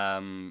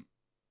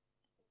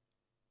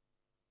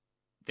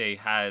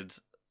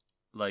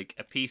like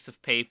a piece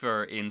of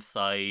paper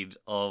inside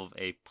of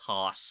a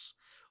pot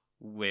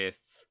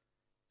with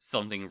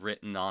something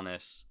written on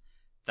it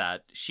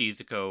that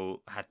Shizuko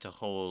had to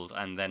hold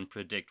and then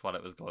predict what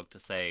it was going to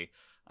say.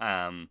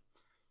 And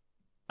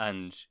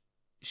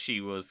she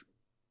was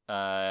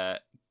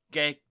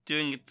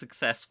doing it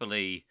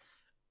successfully,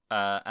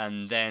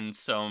 and then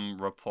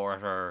some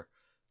reporter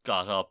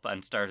got up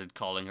and started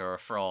calling her a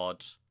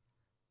fraud.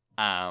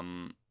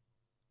 And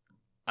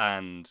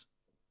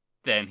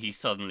then he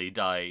suddenly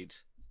died.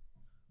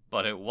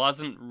 But it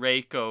wasn't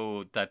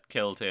Reiko that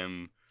killed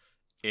him.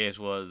 It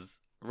was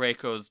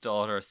Reiko's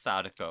daughter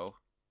Sadako.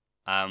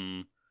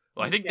 Well,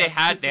 I think they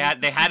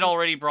had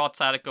already brought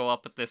Sadako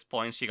up at this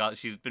point.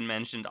 She's been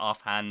mentioned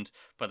offhand,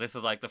 but this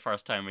is like the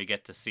first time we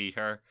get to see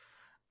her.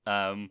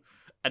 And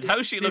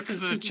how she looks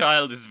as a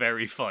child is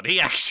very funny,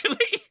 actually.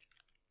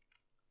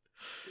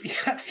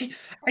 Yeah,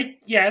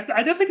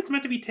 I don't think it's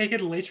meant to be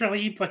taken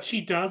literally, but she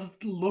does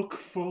look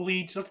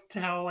fully just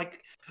how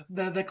like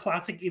the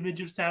classic image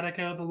of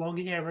Sadako, the long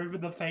hair over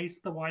the face,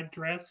 the white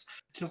dress,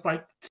 just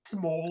like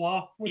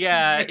smaller.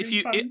 Yeah, if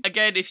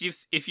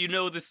you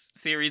know this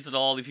series at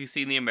all, if you've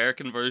seen the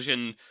American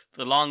version,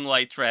 the long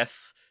white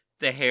dress,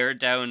 the hair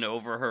down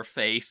over her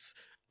face,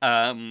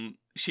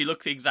 she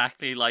looks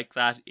exactly like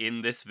that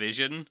in this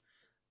vision,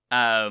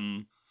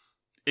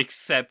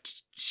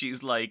 except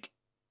she's like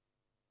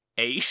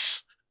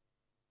 8.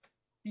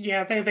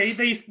 Yeah, they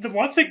the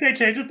one thing they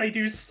change is they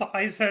do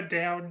size her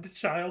down to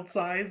child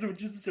size,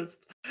 which is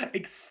just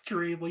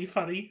extremely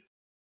funny.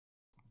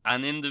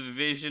 And in the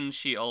vision,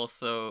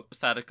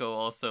 Sadako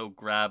also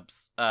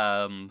grabs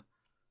Reiko's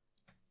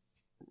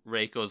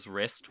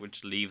wrist,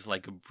 which leaves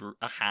like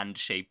a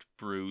hand-shaped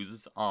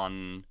bruise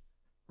on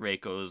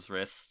Reiko's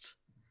wrist.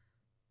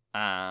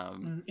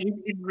 In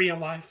real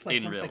life,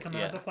 like once they come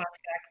out of the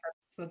flashback,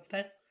 that's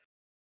that.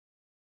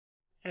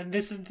 And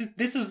this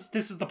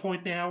is the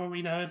point now where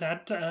we know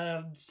that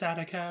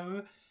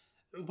Sadako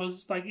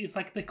is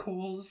like the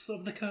cause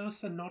of the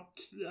curse and not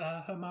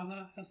her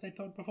mother, as they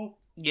thought before.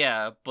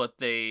 Yeah, but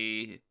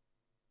they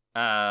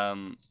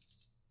don't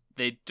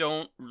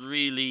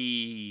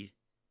really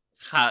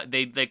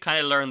they kind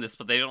of learn this,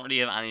 but they don't really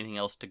have anything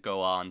else to go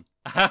on.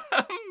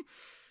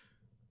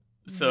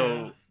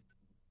 So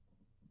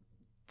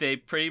they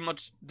pretty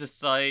much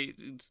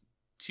decide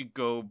to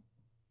go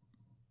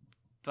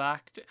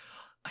back to.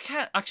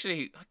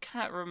 I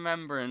can't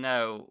remember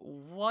now.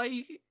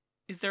 Why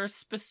is there a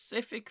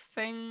specific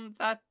thing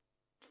that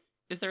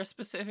is there a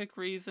specific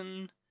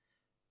reason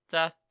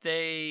that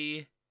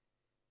they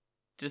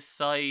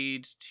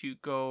decide to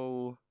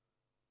go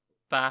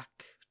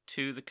back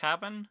to the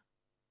cabin?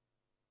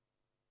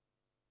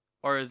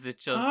 Or is it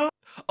just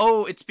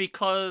Oh, it's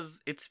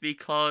because it's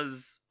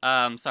because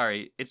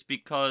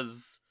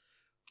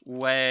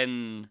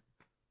when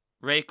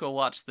Reiko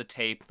watched the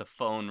tape, the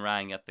phone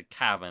rang at the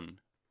cabin.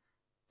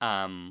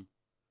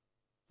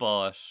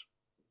 But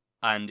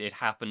and it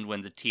happened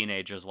when the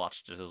teenagers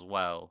watched it as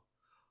well.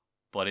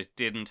 But it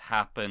didn't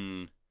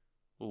happen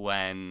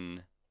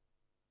when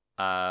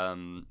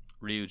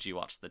Ryuji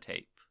watched the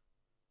tape.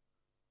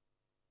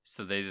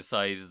 So they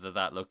decided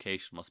that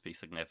location must be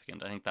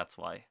significant. I think that's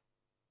why.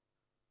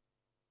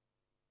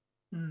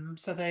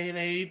 So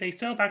they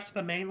sail back to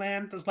the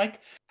mainland. There's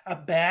like a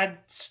bad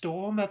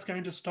storm that's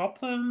going to stop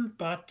them,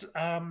 but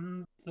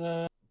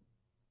the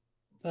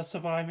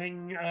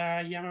surviving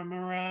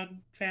Yamamura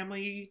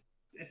family,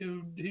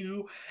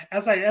 who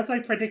as I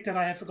predicted,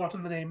 I have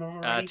forgotten the name of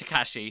already.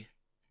 Takashi.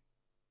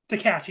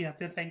 Takashi,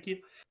 that's it. Thank you.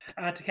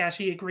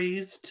 Takashi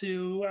agrees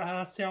to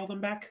sail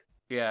them back.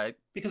 Yeah,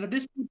 because at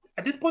this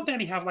point they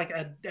only have like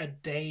a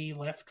day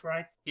left,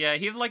 right? Yeah,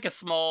 he's like a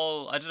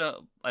small. I don't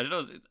know.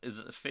 Is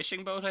it a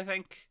fishing boat? I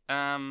think.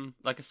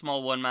 Like a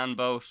small one-man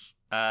boat,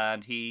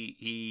 and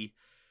he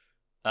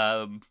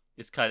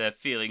is kind of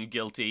feeling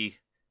guilty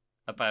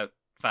about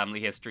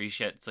family history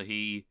shit. So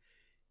he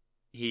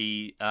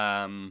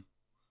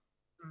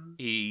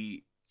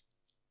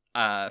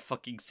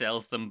fucking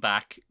sails them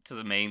back to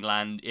the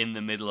mainland in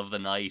the middle of the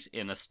night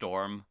in a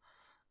storm,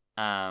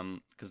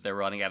 because they're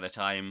running out of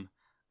time,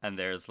 and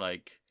there's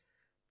like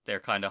they're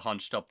kind of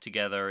hunched up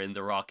together in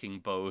the rocking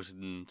boat,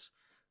 and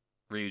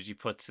Ryuji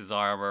puts his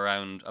arm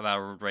around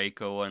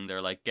Reiko, and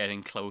they're like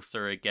getting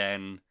closer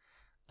again,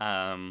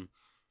 and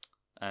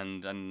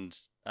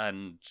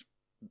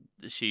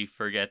she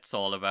forgets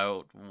all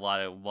about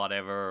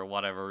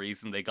whatever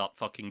reason they got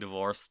fucking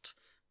divorced.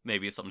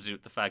 Maybe it's something to do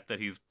with the fact that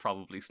he's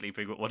probably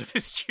sleeping with one of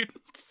his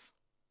students.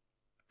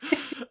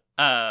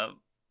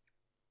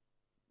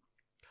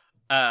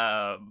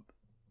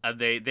 And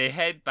they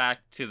head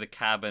back to the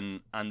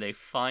cabin, and they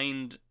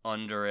find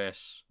under it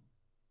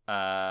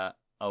a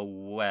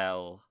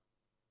well.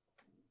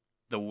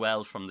 The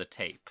well from the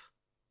tape.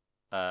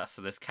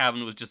 So this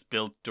cabin was just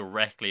built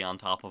directly on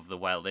top of the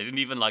well. They didn't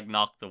even like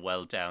knock the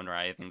well down or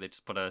anything. They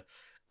just put a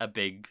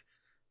big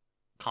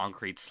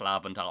concrete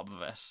slab on top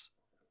of it.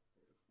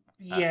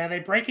 Yeah, they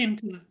break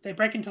into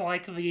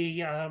like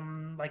the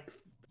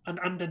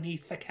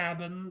underneath the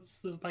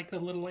cabins. There's like a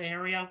little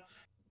area,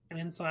 and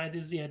inside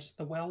is just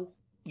the well.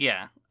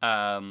 Yeah.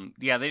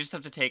 They just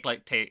have to take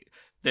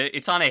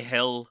it's on a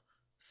hill,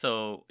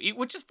 so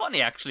which is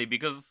funny actually,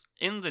 because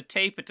in the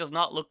tape it does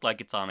not look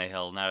like it's on a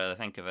hill now that I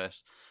think of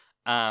it.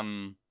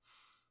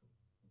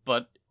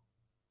 But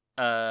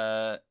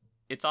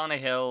it's on a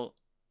hill.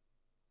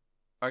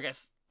 Or I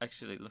guess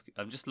actually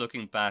I'm just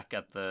looking back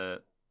at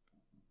the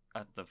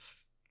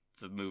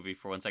movie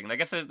for 1 second. I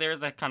guess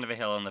there's a kind of a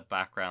hill in the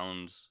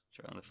background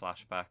during the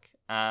flashback.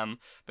 But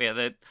yeah,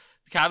 the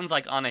cabin's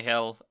like on a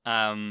hill.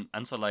 And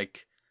so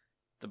like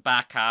the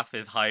back half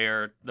is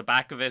higher. The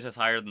back of it is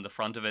higher than the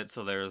front of it.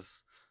 So the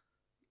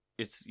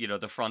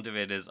front of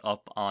it is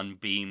up on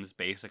beams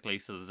basically.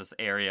 So there's this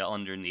area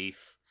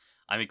underneath.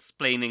 I'm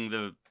explaining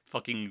the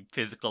fucking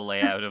physical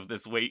layout of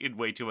this in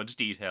way too much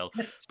detail.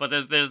 But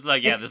there's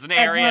an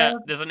area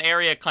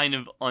kind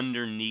of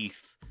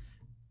underneath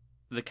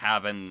the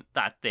cabin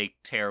that they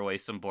tear away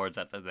some boards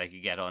that they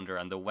could get under,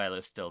 and the well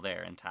is still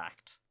there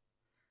intact.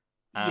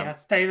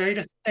 Yes,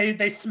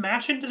 they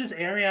smash into this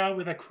area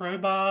with a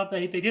crowbar.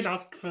 They did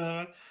ask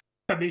for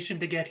permission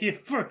to get here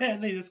for it,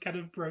 and they just kind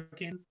of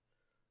broke in.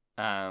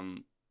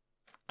 And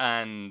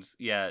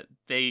yeah,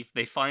 they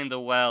find the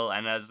well,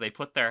 and as they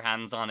put their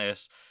hands on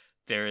it,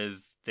 there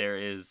is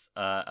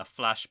a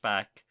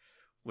flashback,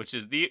 which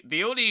is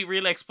the only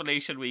real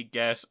explanation we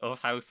get of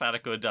how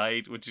Sadako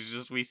died, which is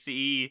just we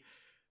see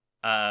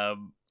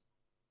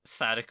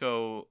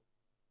Sadako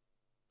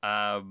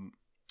and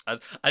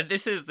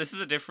this is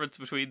a difference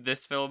between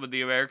this film and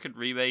the American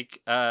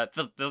remake.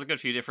 There's a good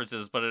few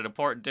differences, but an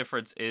important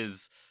difference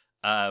is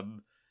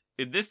in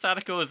this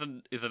Sadako is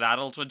an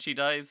adult when she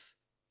dies.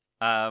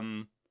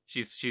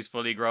 She's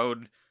fully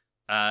grown.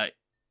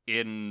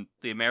 In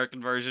the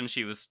American version,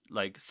 she was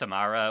like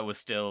Samara was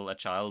still a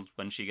child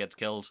when she gets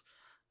killed.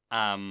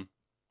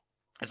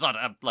 It's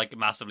not like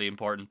massively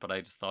important, but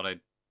I just thought I'd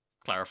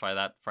clarify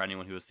that for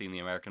anyone who has seen the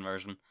American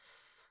version.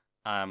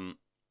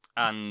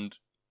 And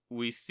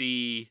we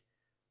see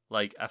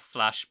like a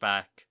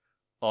flashback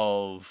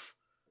of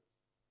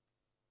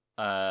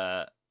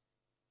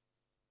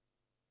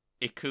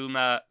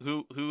Ikuma,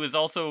 who has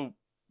also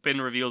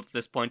been revealed at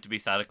this point to be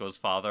Sadako's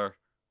father,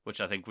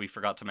 which I think we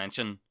forgot to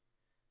mention.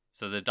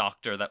 So the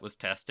doctor that was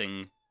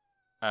testing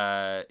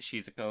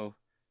Shizuko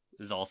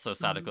is also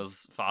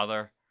Sadako's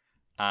father.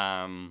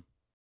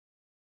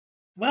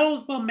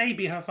 Well,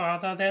 maybe her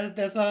father.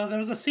 There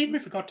was a scene we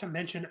forgot to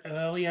mention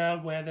earlier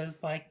where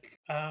there's like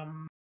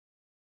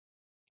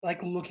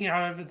looking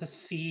out over the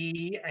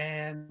sea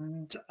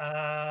and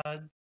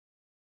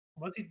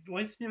what's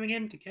his name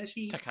again?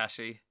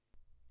 Takashi.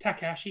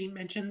 Takashi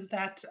mentions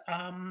that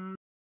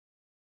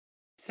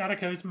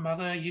Sadako's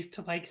mother used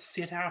to like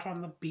sit out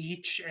on the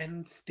beach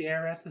and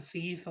stare at the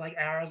sea for like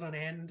hours on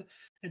end,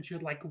 and she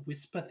would like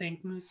whisper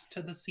things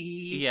to the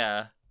sea.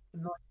 Yeah.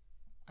 And, like,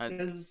 And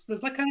there's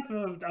like kind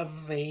of a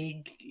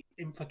vague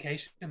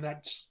implication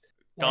that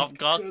go- like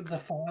go- the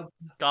father.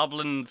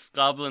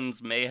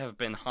 goblins may have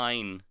been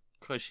Hein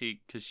because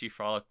she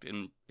frolicked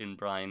in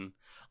brine.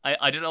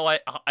 I don't know why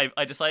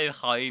I decided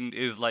Hein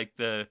is like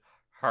the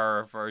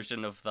her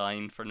version of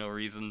thine for no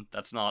reason.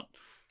 It's not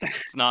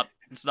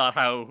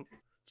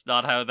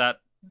how that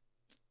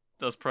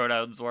those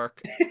pronouns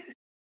work.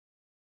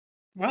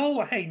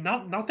 Well, hey,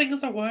 nothing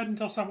is a word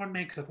until someone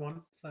makes it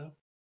one. So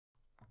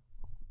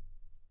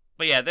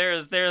But yeah,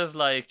 there's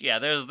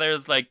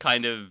like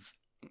kind of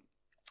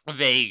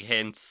vague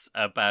hints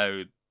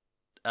about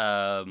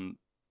um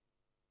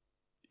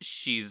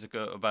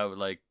Shizuko, about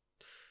like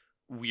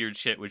weird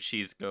shit with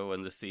Shizuko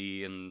and the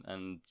sea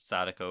and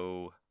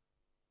Sadako,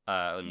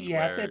 and yeah,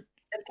 where it's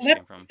she left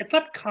came from. it's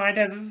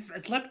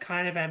left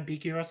kind of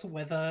ambiguous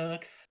whether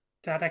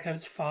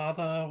Sadako's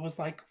father was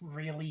like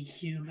really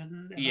human,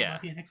 and that Yeah,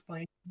 might be an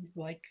explanation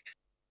for like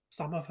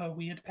some of her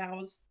weird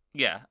powers.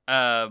 yeah.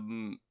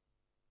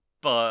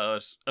 But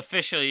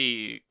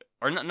officially,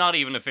 or not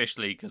even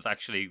officially, because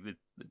actually,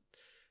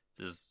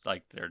 there's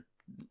like they're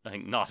I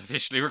think not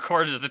officially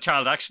recorded as a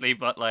child actually,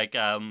 but like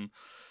the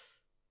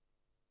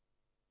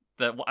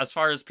as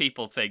far as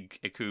people think,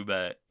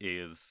 Ikuba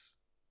is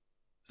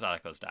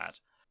Sadako's dad,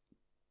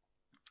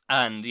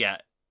 and yeah,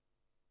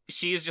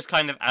 she is just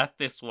kind of at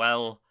this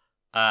well,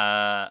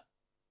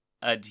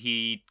 and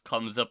he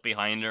comes up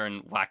behind her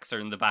and whacks her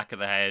in the back of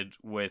the head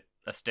with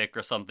a stick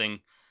or something,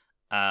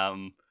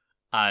 um,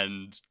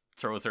 and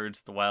throws her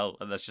into the well,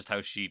 and that's just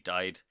how she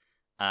died.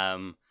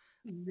 Um,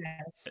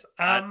 Yes.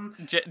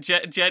 Jen,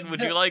 The,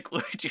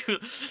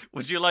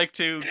 would you like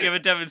to give a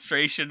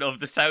demonstration of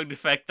the sound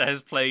effect that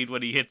is played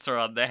when he hits her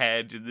on the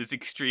head in this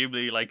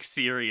extremely like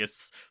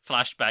serious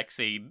flashback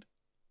scene?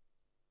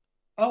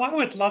 oh, I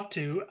would love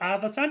to.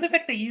 The sound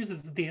effect they use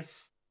is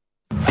this.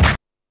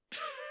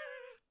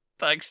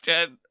 Thanks,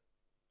 Jen.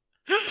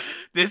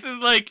 This is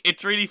like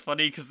it's really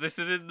funny because this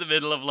is in the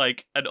middle of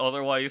like an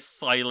otherwise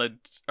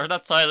silent, or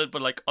not silent,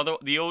 but like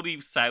the only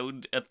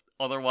sound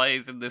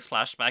otherwise in this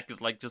flashback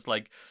is like just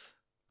like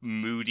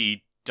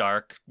moody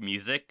dark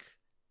music,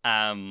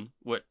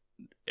 with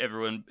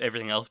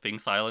everything else being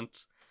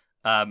silent,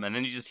 and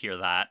then you just hear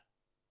that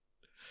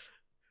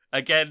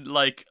again,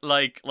 like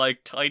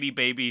tiny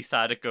baby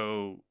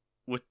Sadako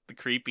with the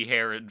creepy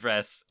hair and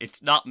dress.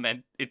 It's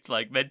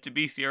like meant to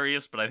be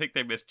serious, but I think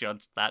they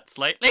misjudged that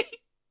slightly.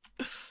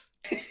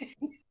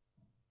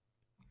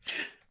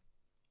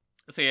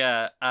 So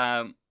yeah,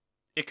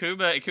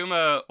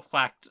 Ikuma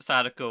whacked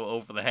Sadako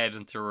over the head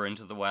and threw her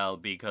into the well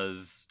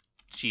because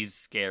she's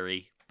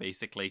scary,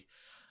 basically.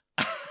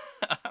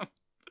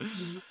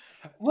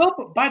 Well,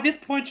 but by this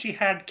point she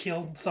had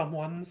killed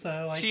someone,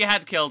 so she like,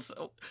 had killed.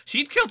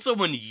 She'd killed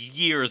someone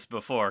years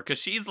before because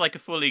she's like a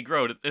fully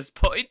grown at this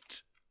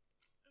point.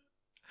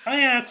 oh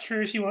yeah, that's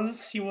true. She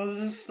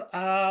was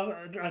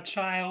a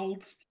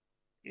child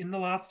in the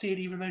last scene,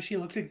 even though she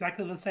looked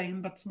exactly the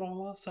same but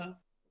smaller. So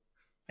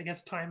I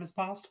guess time has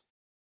passed.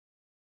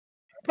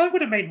 Probably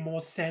would have made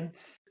more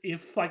sense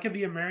if, like, in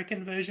the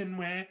American version,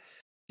 where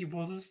she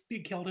was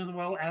killed in the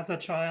well as a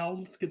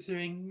child,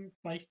 considering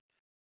like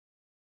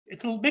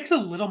it makes a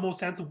little more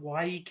sense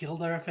why he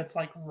killed her if it's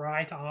like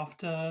right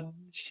after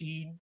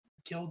she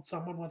killed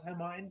someone with her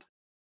mind.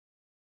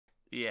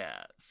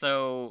 Yeah,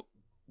 so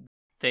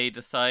they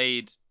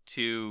decide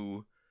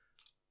to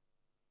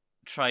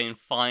try and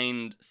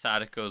find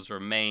Sadako's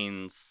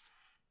remains,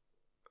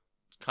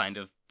 kind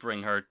of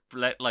bring her,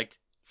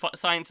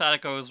 find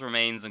Sadako's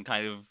remains and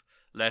kind of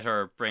let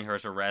her bring her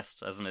to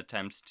rest as an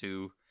attempt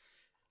to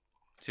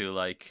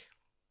like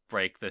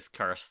break this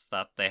curse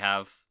that they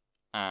have,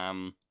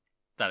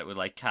 that it would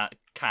like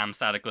calm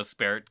Sadako's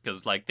spirit,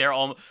 because like they're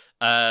all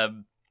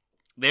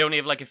they only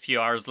have like a few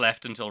hours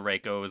left until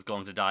Reiko is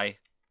going to die.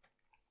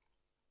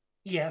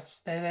 Yes,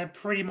 they're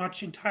pretty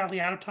much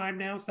entirely out of time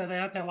now. So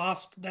their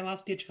last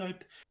ditch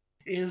hope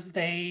is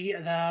they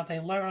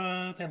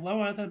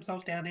lower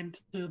themselves down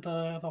into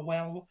the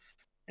well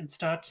and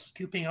start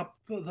scooping up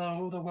the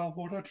well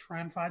water to try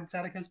and find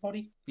Sadako's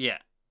body. Yeah.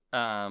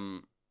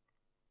 Um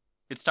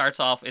it starts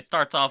off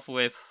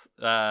with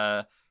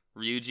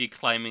Ryuji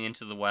climbing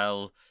into the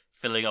well,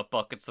 filling up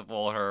buckets of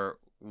water,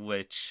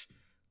 which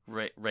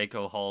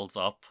Reiko hauls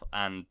up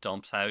and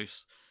dumps out.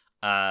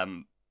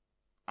 Um,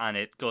 and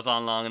it goes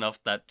on long enough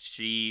that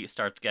she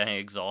starts getting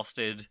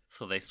exhausted,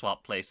 so they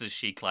swap places.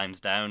 She climbs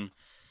down,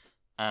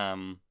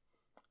 um,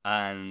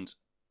 and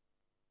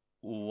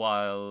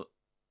while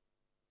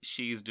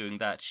she's doing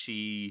that,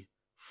 she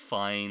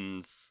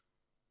finds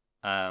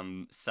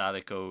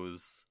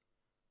Sadako's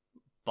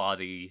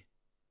body,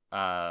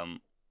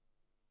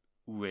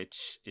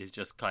 which is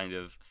just kind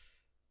of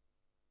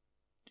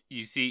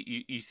you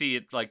see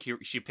it like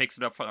she picks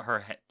it up from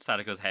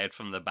Sadako's head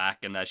from the back,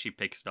 and as she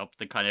picks it up,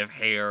 the kind of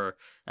hair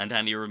and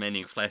any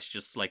remaining flesh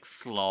just like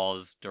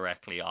slaws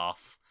directly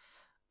off,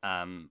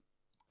 and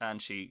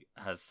she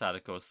has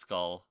Sadako's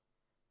skull,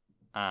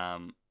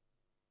 and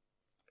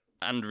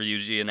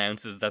Ryuji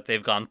announces that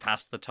they've gone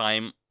past the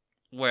time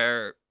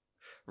where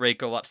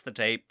Reiko watched the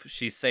tape.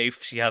 She's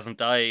safe. She hasn't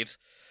died.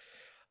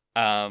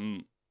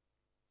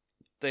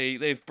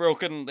 They've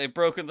broken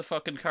the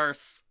fucking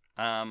curse.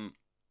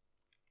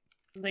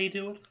 They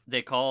do it.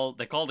 They call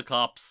the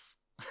cops.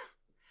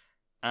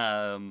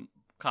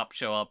 Cops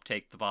show up,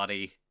 take the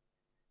body.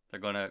 They're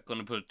gonna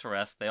put it to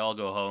rest. They all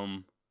go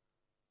home.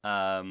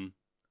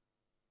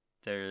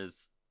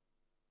 There's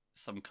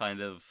some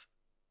kind of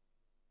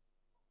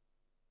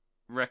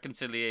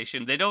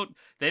reconciliation. They don't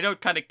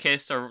kind of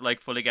kiss or like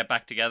fully get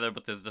back together,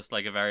 but there's just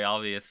like a very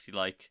obvious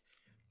like,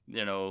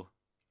 you know,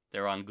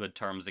 they're on good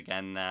terms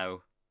again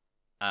now.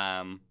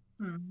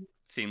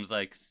 Seems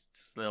like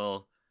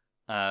still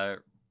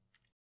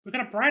we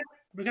got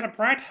a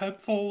bright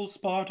hopeful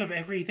spot of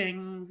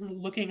everything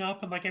looking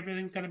up and like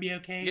everything's gonna be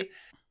okay. Yep.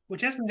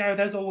 Which, as we know,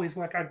 those always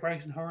work out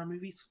great in horror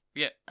movies.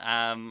 Yeah.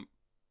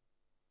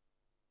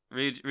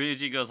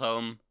 Ryuji goes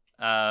home.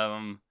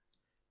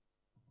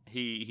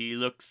 He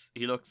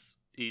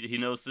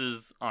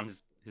notices on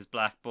his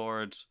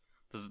blackboard.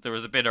 There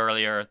was a bit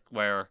earlier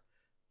where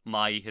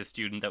his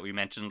student that we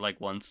mentioned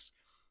like once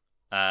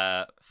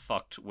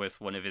fucked with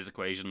one of his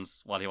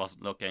equations while he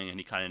wasn't looking, and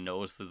he kind of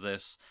notices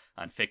it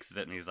and fixes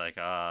it, and he's like,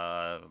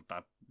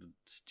 that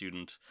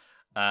student.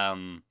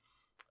 And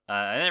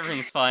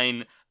everything's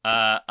fine.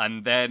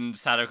 And then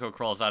Sadako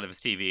crawls out of his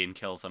TV and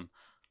kills him.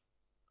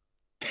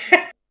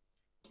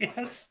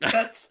 Yes,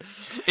 that's...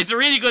 It's a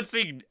really good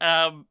scene.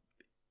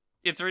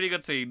 It's a really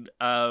good scene.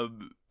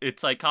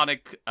 It's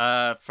iconic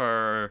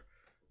for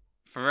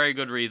very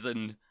good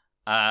reason.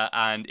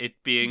 And it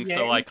being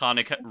so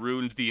iconic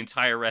ruined the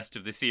entire rest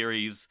of the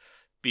series,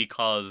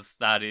 because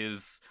that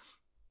is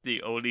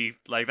the only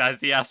that's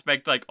the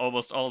aspect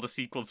almost all the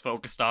sequels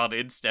focused on,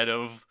 instead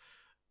of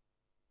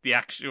the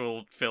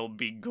actual film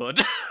being good.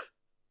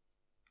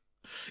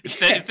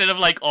 Instead of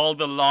all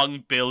the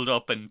long build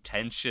up and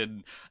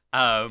tension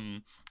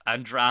and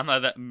drama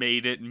that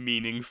made it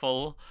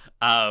meaningful,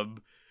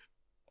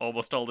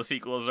 almost all the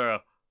sequels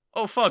are,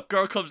 oh fuck,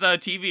 girl comes out of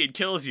TV and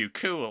kills you,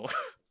 cool.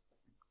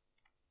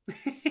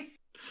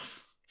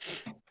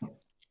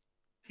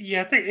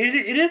 Yes, it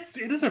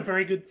is a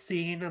very good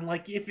scene, and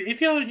if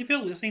you're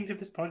listening to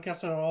this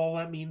podcast at all,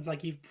 that means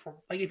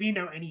if you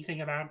know anything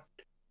about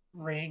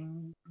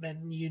Ring,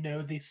 then you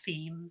know this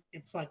scene.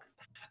 It's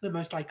the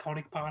most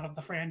iconic part of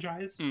the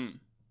franchise.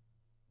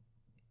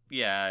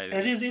 Yeah,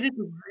 and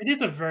it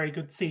is a very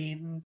good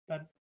scene,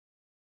 but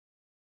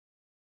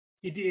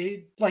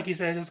it like you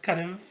said, is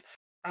kind of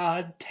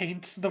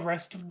taint the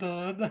rest of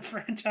the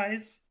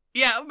franchise.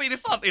 Yeah, I mean,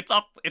 it's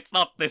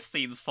not this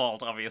scene's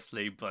fault,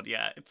 obviously, but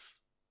yeah, it's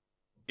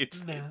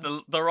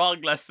the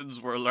wrong lessons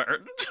were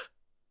learned.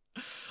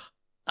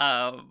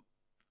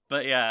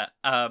 But yeah,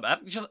 and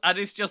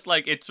it's just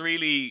it's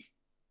really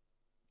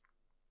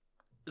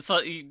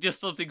just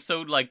something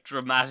so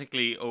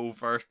dramatically,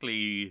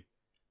 overtly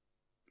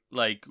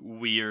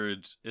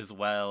weird as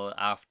well.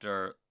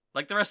 After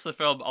the rest of the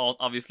film,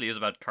 obviously is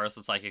about curse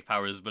and psychic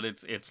powers, but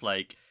it's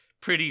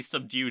pretty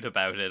subdued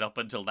about it up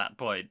until that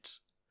point.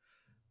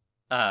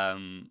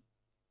 And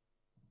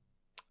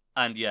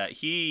yeah,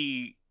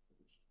 he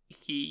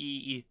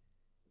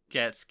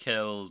gets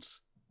killed.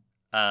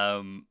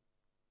 And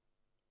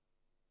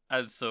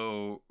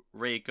so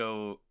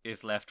Reiko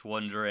is left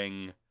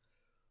wondering,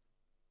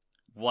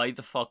 why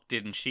the fuck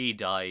didn't she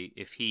die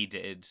if he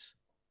did?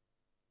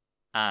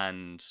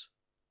 And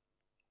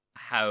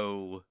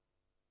how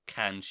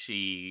can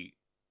she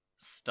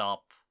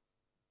stop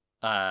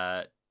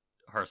her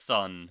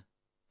son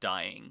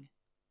dying?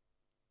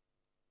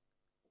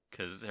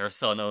 Because her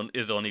son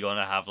is only going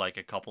to have a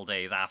couple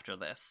days after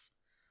this.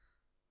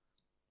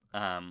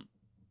 And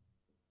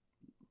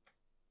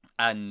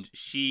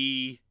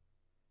she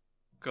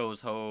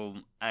goes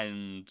home,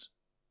 and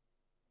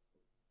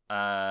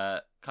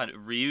kind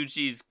of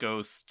Ryuji's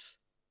ghost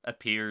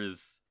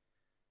appears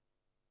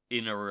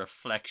in a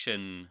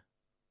reflection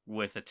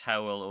with a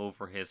towel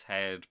over his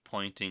head,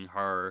 pointing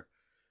her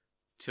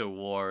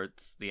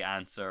towards the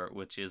answer,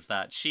 which is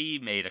that she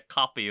made a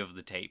copy of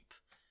the tape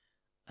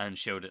and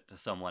showed it to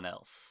someone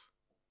else.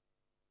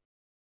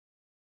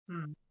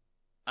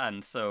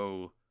 And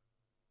so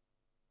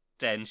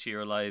then she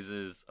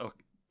realizes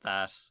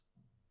that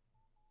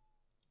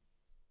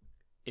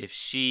if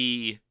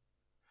she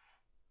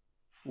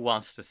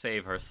wants to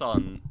save her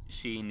son,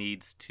 she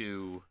needs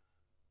to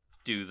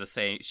do the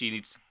same. She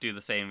needs to do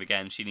the same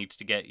again. She needs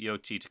to get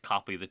Yoichi to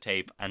copy the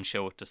tape and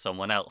show it to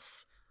someone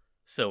else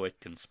so it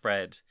can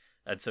spread.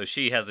 And so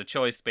she has a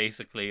choice,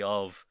 basically,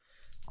 of...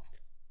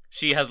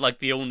 She has,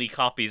 the only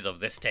copies of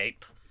this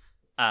tape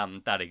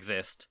that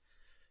exist.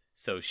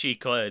 So she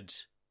could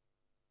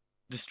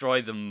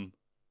destroy them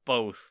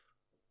both,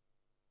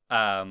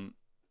 and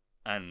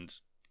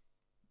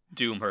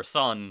doom her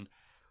son,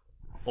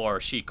 or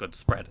she could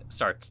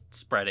start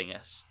spreading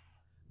it.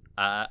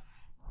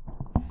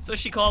 So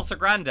she calls her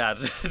granddad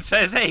and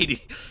says, "Hey, do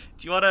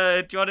you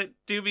wanna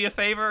do me a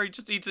favor? You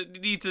just need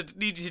you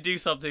to do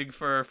something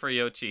for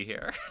Yoichi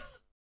here."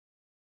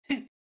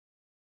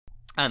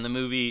 And the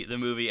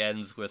movie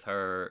ends with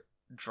her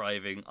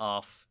driving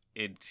off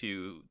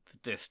into the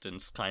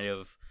distance, kind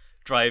of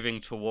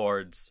driving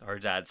towards her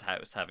dad's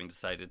house, having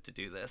decided to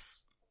do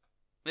this.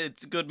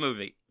 It's a good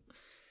movie.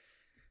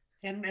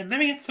 And then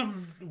we get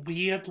some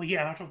weirdly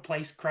out of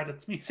place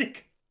credits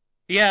music.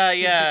 Yeah,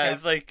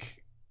 it's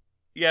like,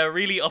 yeah,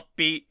 really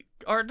upbeat,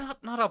 or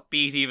not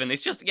upbeat even.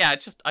 It's just I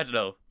don't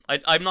know.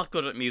 I'm not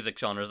good at music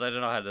genres. I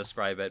don't know how to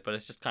describe it, but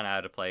it's just kind of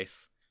out of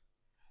place.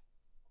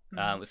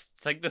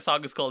 It's like the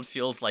song is called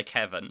 "Feels Like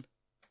Heaven."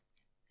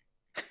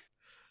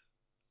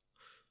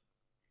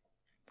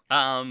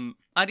 And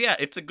yeah,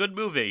 it's a good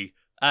movie.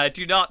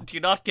 Do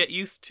not get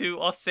used to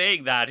us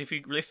saying that if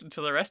you listen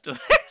to the rest of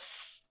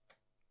this.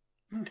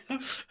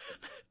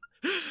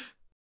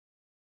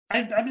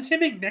 I'm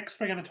assuming next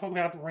we're going to talk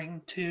about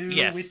Ring 2,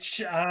 yes.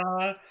 which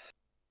a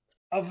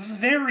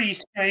very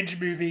strange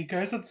movie,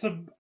 goes in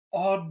some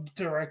odd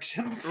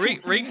directions.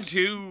 Ring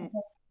 2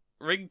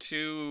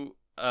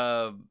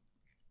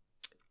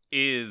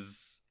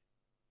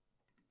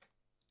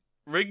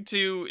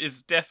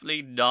 is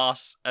definitely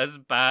not as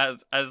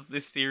bad as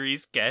this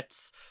series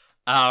gets.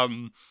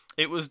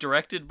 It was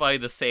directed by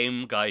the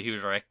same guy who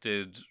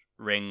directed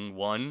Ring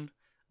 1.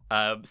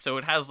 So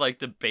it has like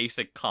the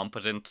basic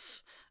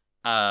competence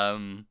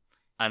and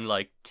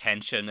like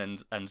tension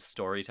and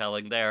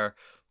storytelling there,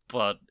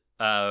 but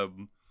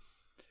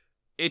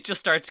it just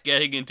starts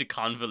getting into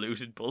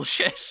convoluted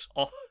bullshit.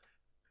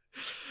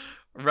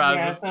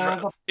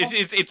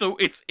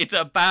 It's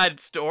a bad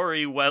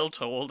story, well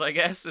told, I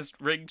guess, is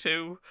Ring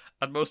 2,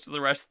 and most of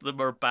the rest of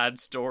them are bad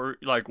story,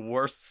 like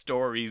worse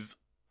stories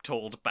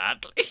told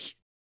badly.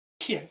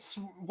 Yes,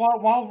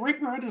 while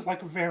Ring 1 is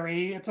like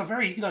it's a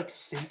very like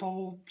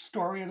simple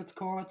story at its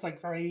core. It's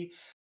like very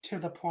to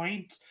the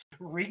point.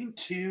 Ring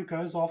 2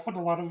 goes off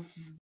on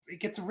it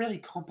gets really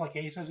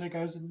complicated. It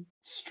goes in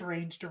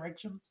strange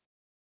directions.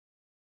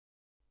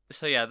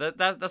 So yeah,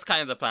 that's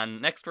kind of the plan.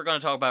 Next, we're going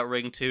to talk about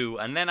Ring 2,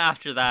 and then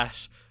after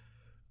that,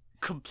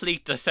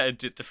 complete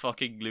descent into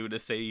fucking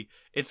lunacy.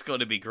 It's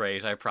going to be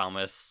great, I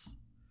promise.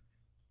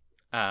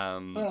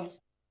 Well,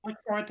 look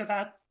forward to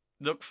that.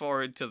 Look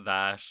forward to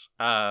that.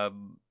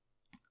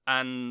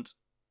 And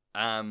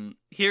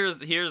here's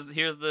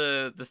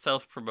the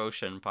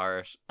self-promotion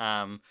part.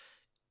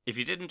 If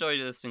you did enjoy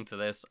listening to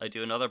this, I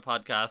do another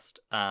podcast,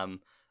 I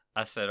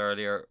said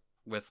earlier,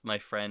 with my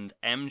friend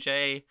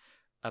MJ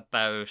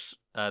about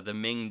the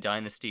Ming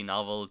Dynasty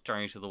novel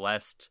Journey to the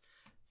West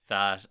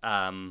that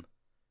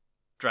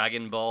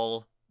Dragon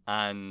Ball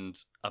and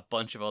a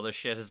bunch of other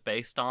shit is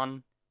based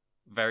on,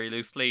 very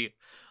loosely.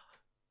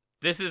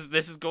 This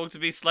is going to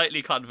be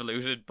slightly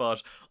convoluted,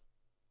 but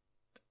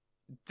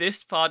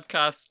this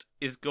podcast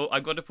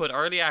I'm going to put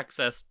early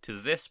access to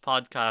this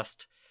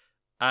podcast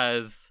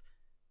as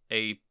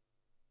a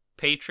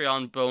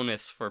Patreon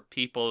bonus for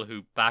people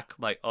who back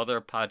my other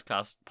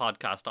podcast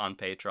on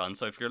Patreon.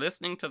 So if you're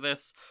listening to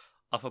this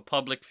off a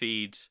public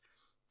feed,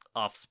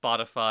 off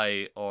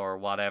Spotify or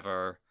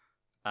whatever,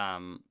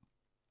 I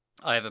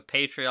have a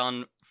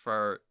Patreon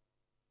for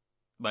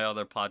my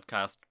other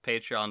podcast,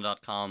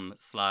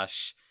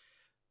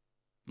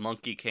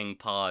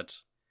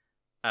 patreon.com/monkeykingpod,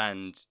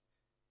 and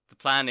the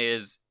plan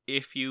is,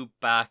 if you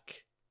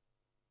back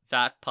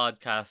that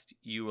podcast,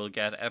 you will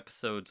get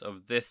episodes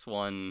of this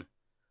one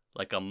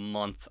like a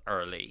month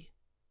early.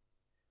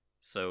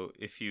 So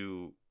if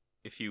you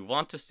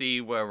want to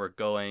see where we're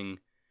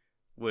going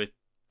with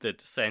the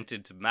descent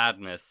into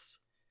madness,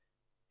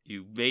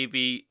 you may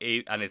be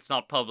and it's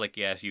not public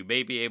yet, you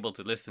may be able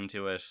to listen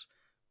to it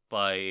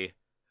by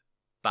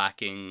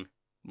backing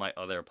my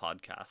other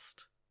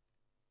podcast.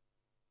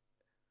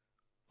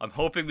 I'm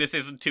hoping this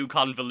isn't too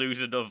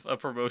convoluted of a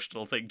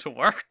promotional thing to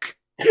work.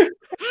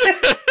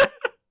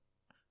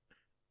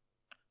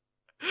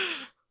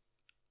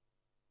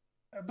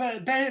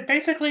 But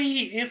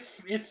basically,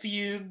 if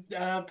you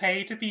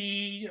pay to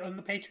be on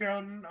the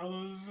Patreon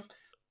of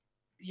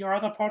your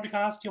other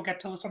podcast, you'll get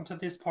to listen to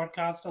this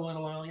podcast a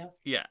little earlier.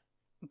 Yeah,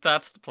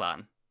 that's the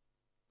plan.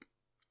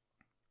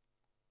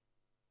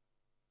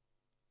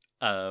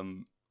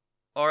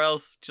 Or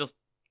else just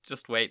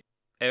wait.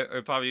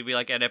 It'll probably be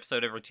like an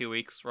episode every 2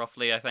 weeks,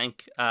 roughly, I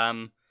think.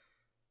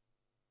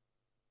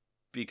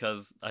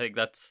 Because I think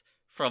that's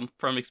from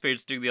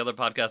experience doing the other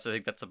podcast, I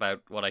think that's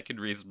about what I could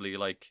reasonably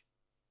like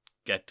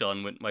get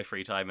done with my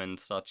free time and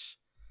such.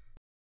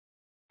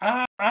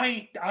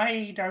 I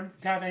don't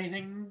have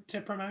anything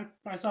to promote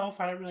myself.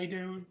 I don't really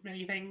do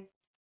anything.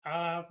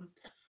 I'm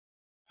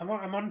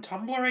on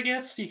Tumblr, I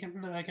guess. You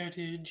can go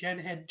to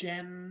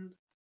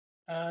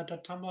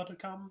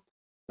genheadgen.tumblr.com.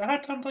 Is that how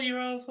Tumblr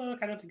URLs work?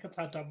 I don't think that's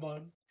how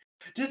Tumblr.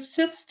 Just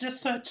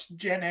search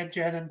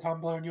genheadgen and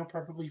Tumblr and you'll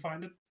probably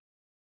find it.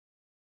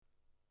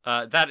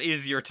 That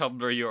is your Tumblr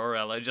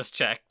URL. I just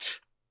checked.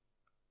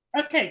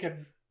 Okay,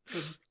 good.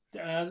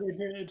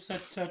 It's a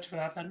search for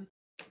that then.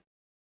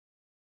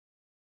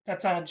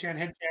 That's Jen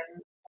Hit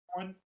Jen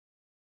one.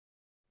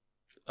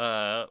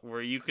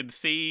 Where you can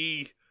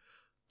see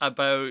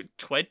about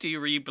 20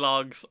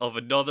 reblogs of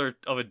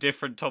a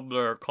different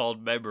Tumblr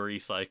called Memory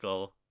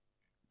Cycle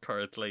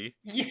currently.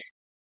 Yeah.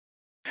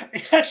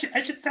 I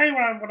should say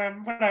when I'm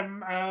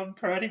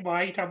promoting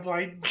my Tumblr,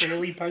 I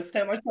barely post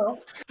there myself.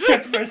 So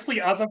it's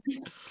mostly other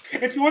people.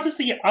 If you want to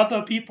see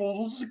other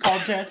people's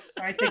content,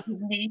 I think is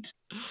neat.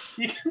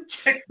 You can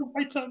check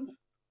my Tumblr.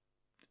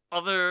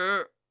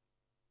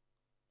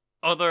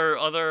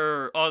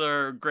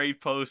 Other great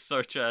posts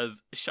such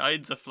as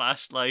shines a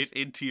flashlight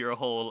into your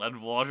hole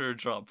and water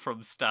drop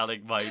from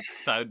stalagmite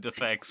sound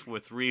effects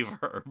with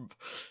reverb.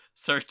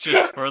 Searches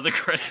for the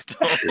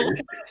crystal.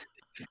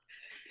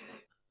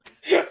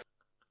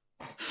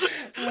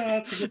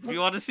 If you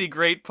want to see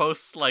great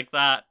posts like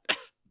that,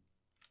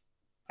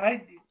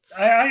 I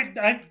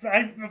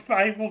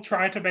will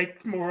try to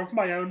make more of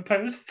my own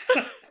posts.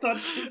 It's not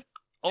just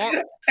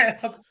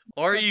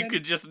or you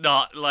could just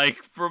not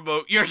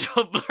promote your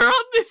Tumblr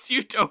on this.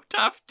 You don't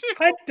have to.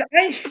 I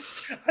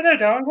don't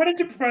know. I wanted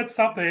to promote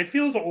something. It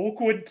feels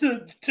awkward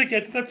to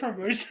get to the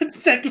promotion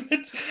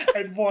segment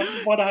and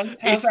what I.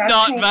 It's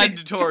not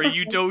mandatory.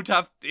 You don't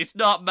have. It's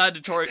not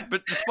mandatory.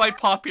 But despite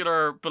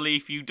popular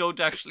belief, you don't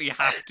actually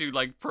have to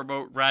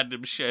promote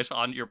random shit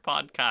on your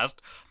podcast.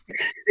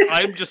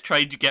 I'm just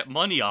trying to get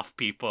money off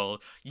people.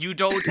 You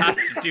don't have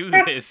to do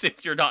this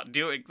if you're not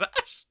doing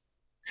that.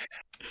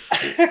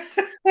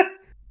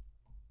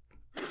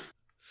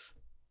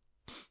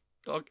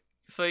 Okay.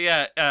 So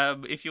yeah,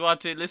 if you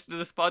want to listen to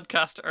this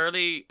podcast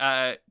early,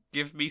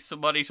 give me some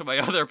money to my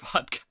other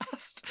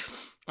podcast.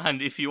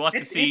 And if you want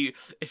to see,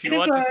 if you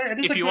want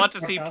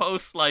to see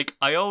posts like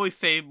I always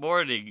say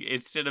morning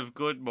instead of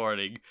good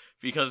morning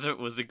because if it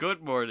was a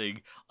good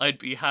morning, I'd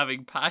be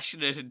having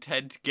passionate,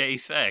 intense gay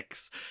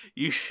sex.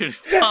 You should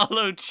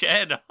follow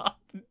Jen on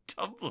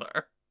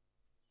Tumblr.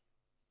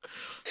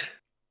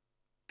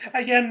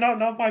 Again,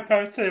 not my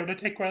posts. I'm gonna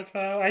take one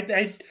though.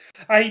 I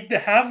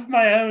have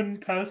my own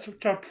posts,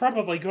 which are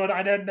probably good.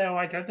 I don't know.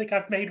 I don't think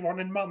I've made one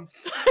in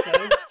months.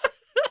 So.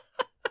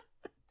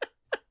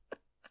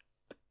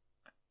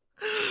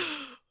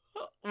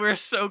 We're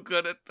so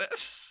good at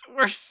this.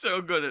 We're so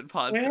good at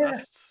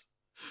podcasts.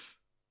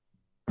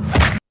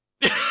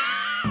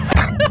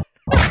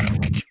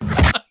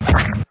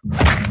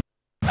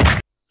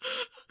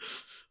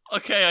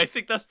 Okay, I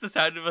think that's the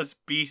sound of us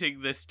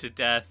beating this to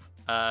death.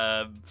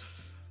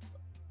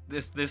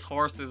 This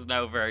horse is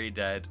now very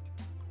dead.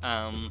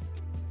 Bye.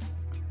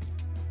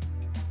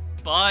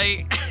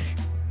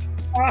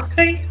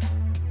 Bye.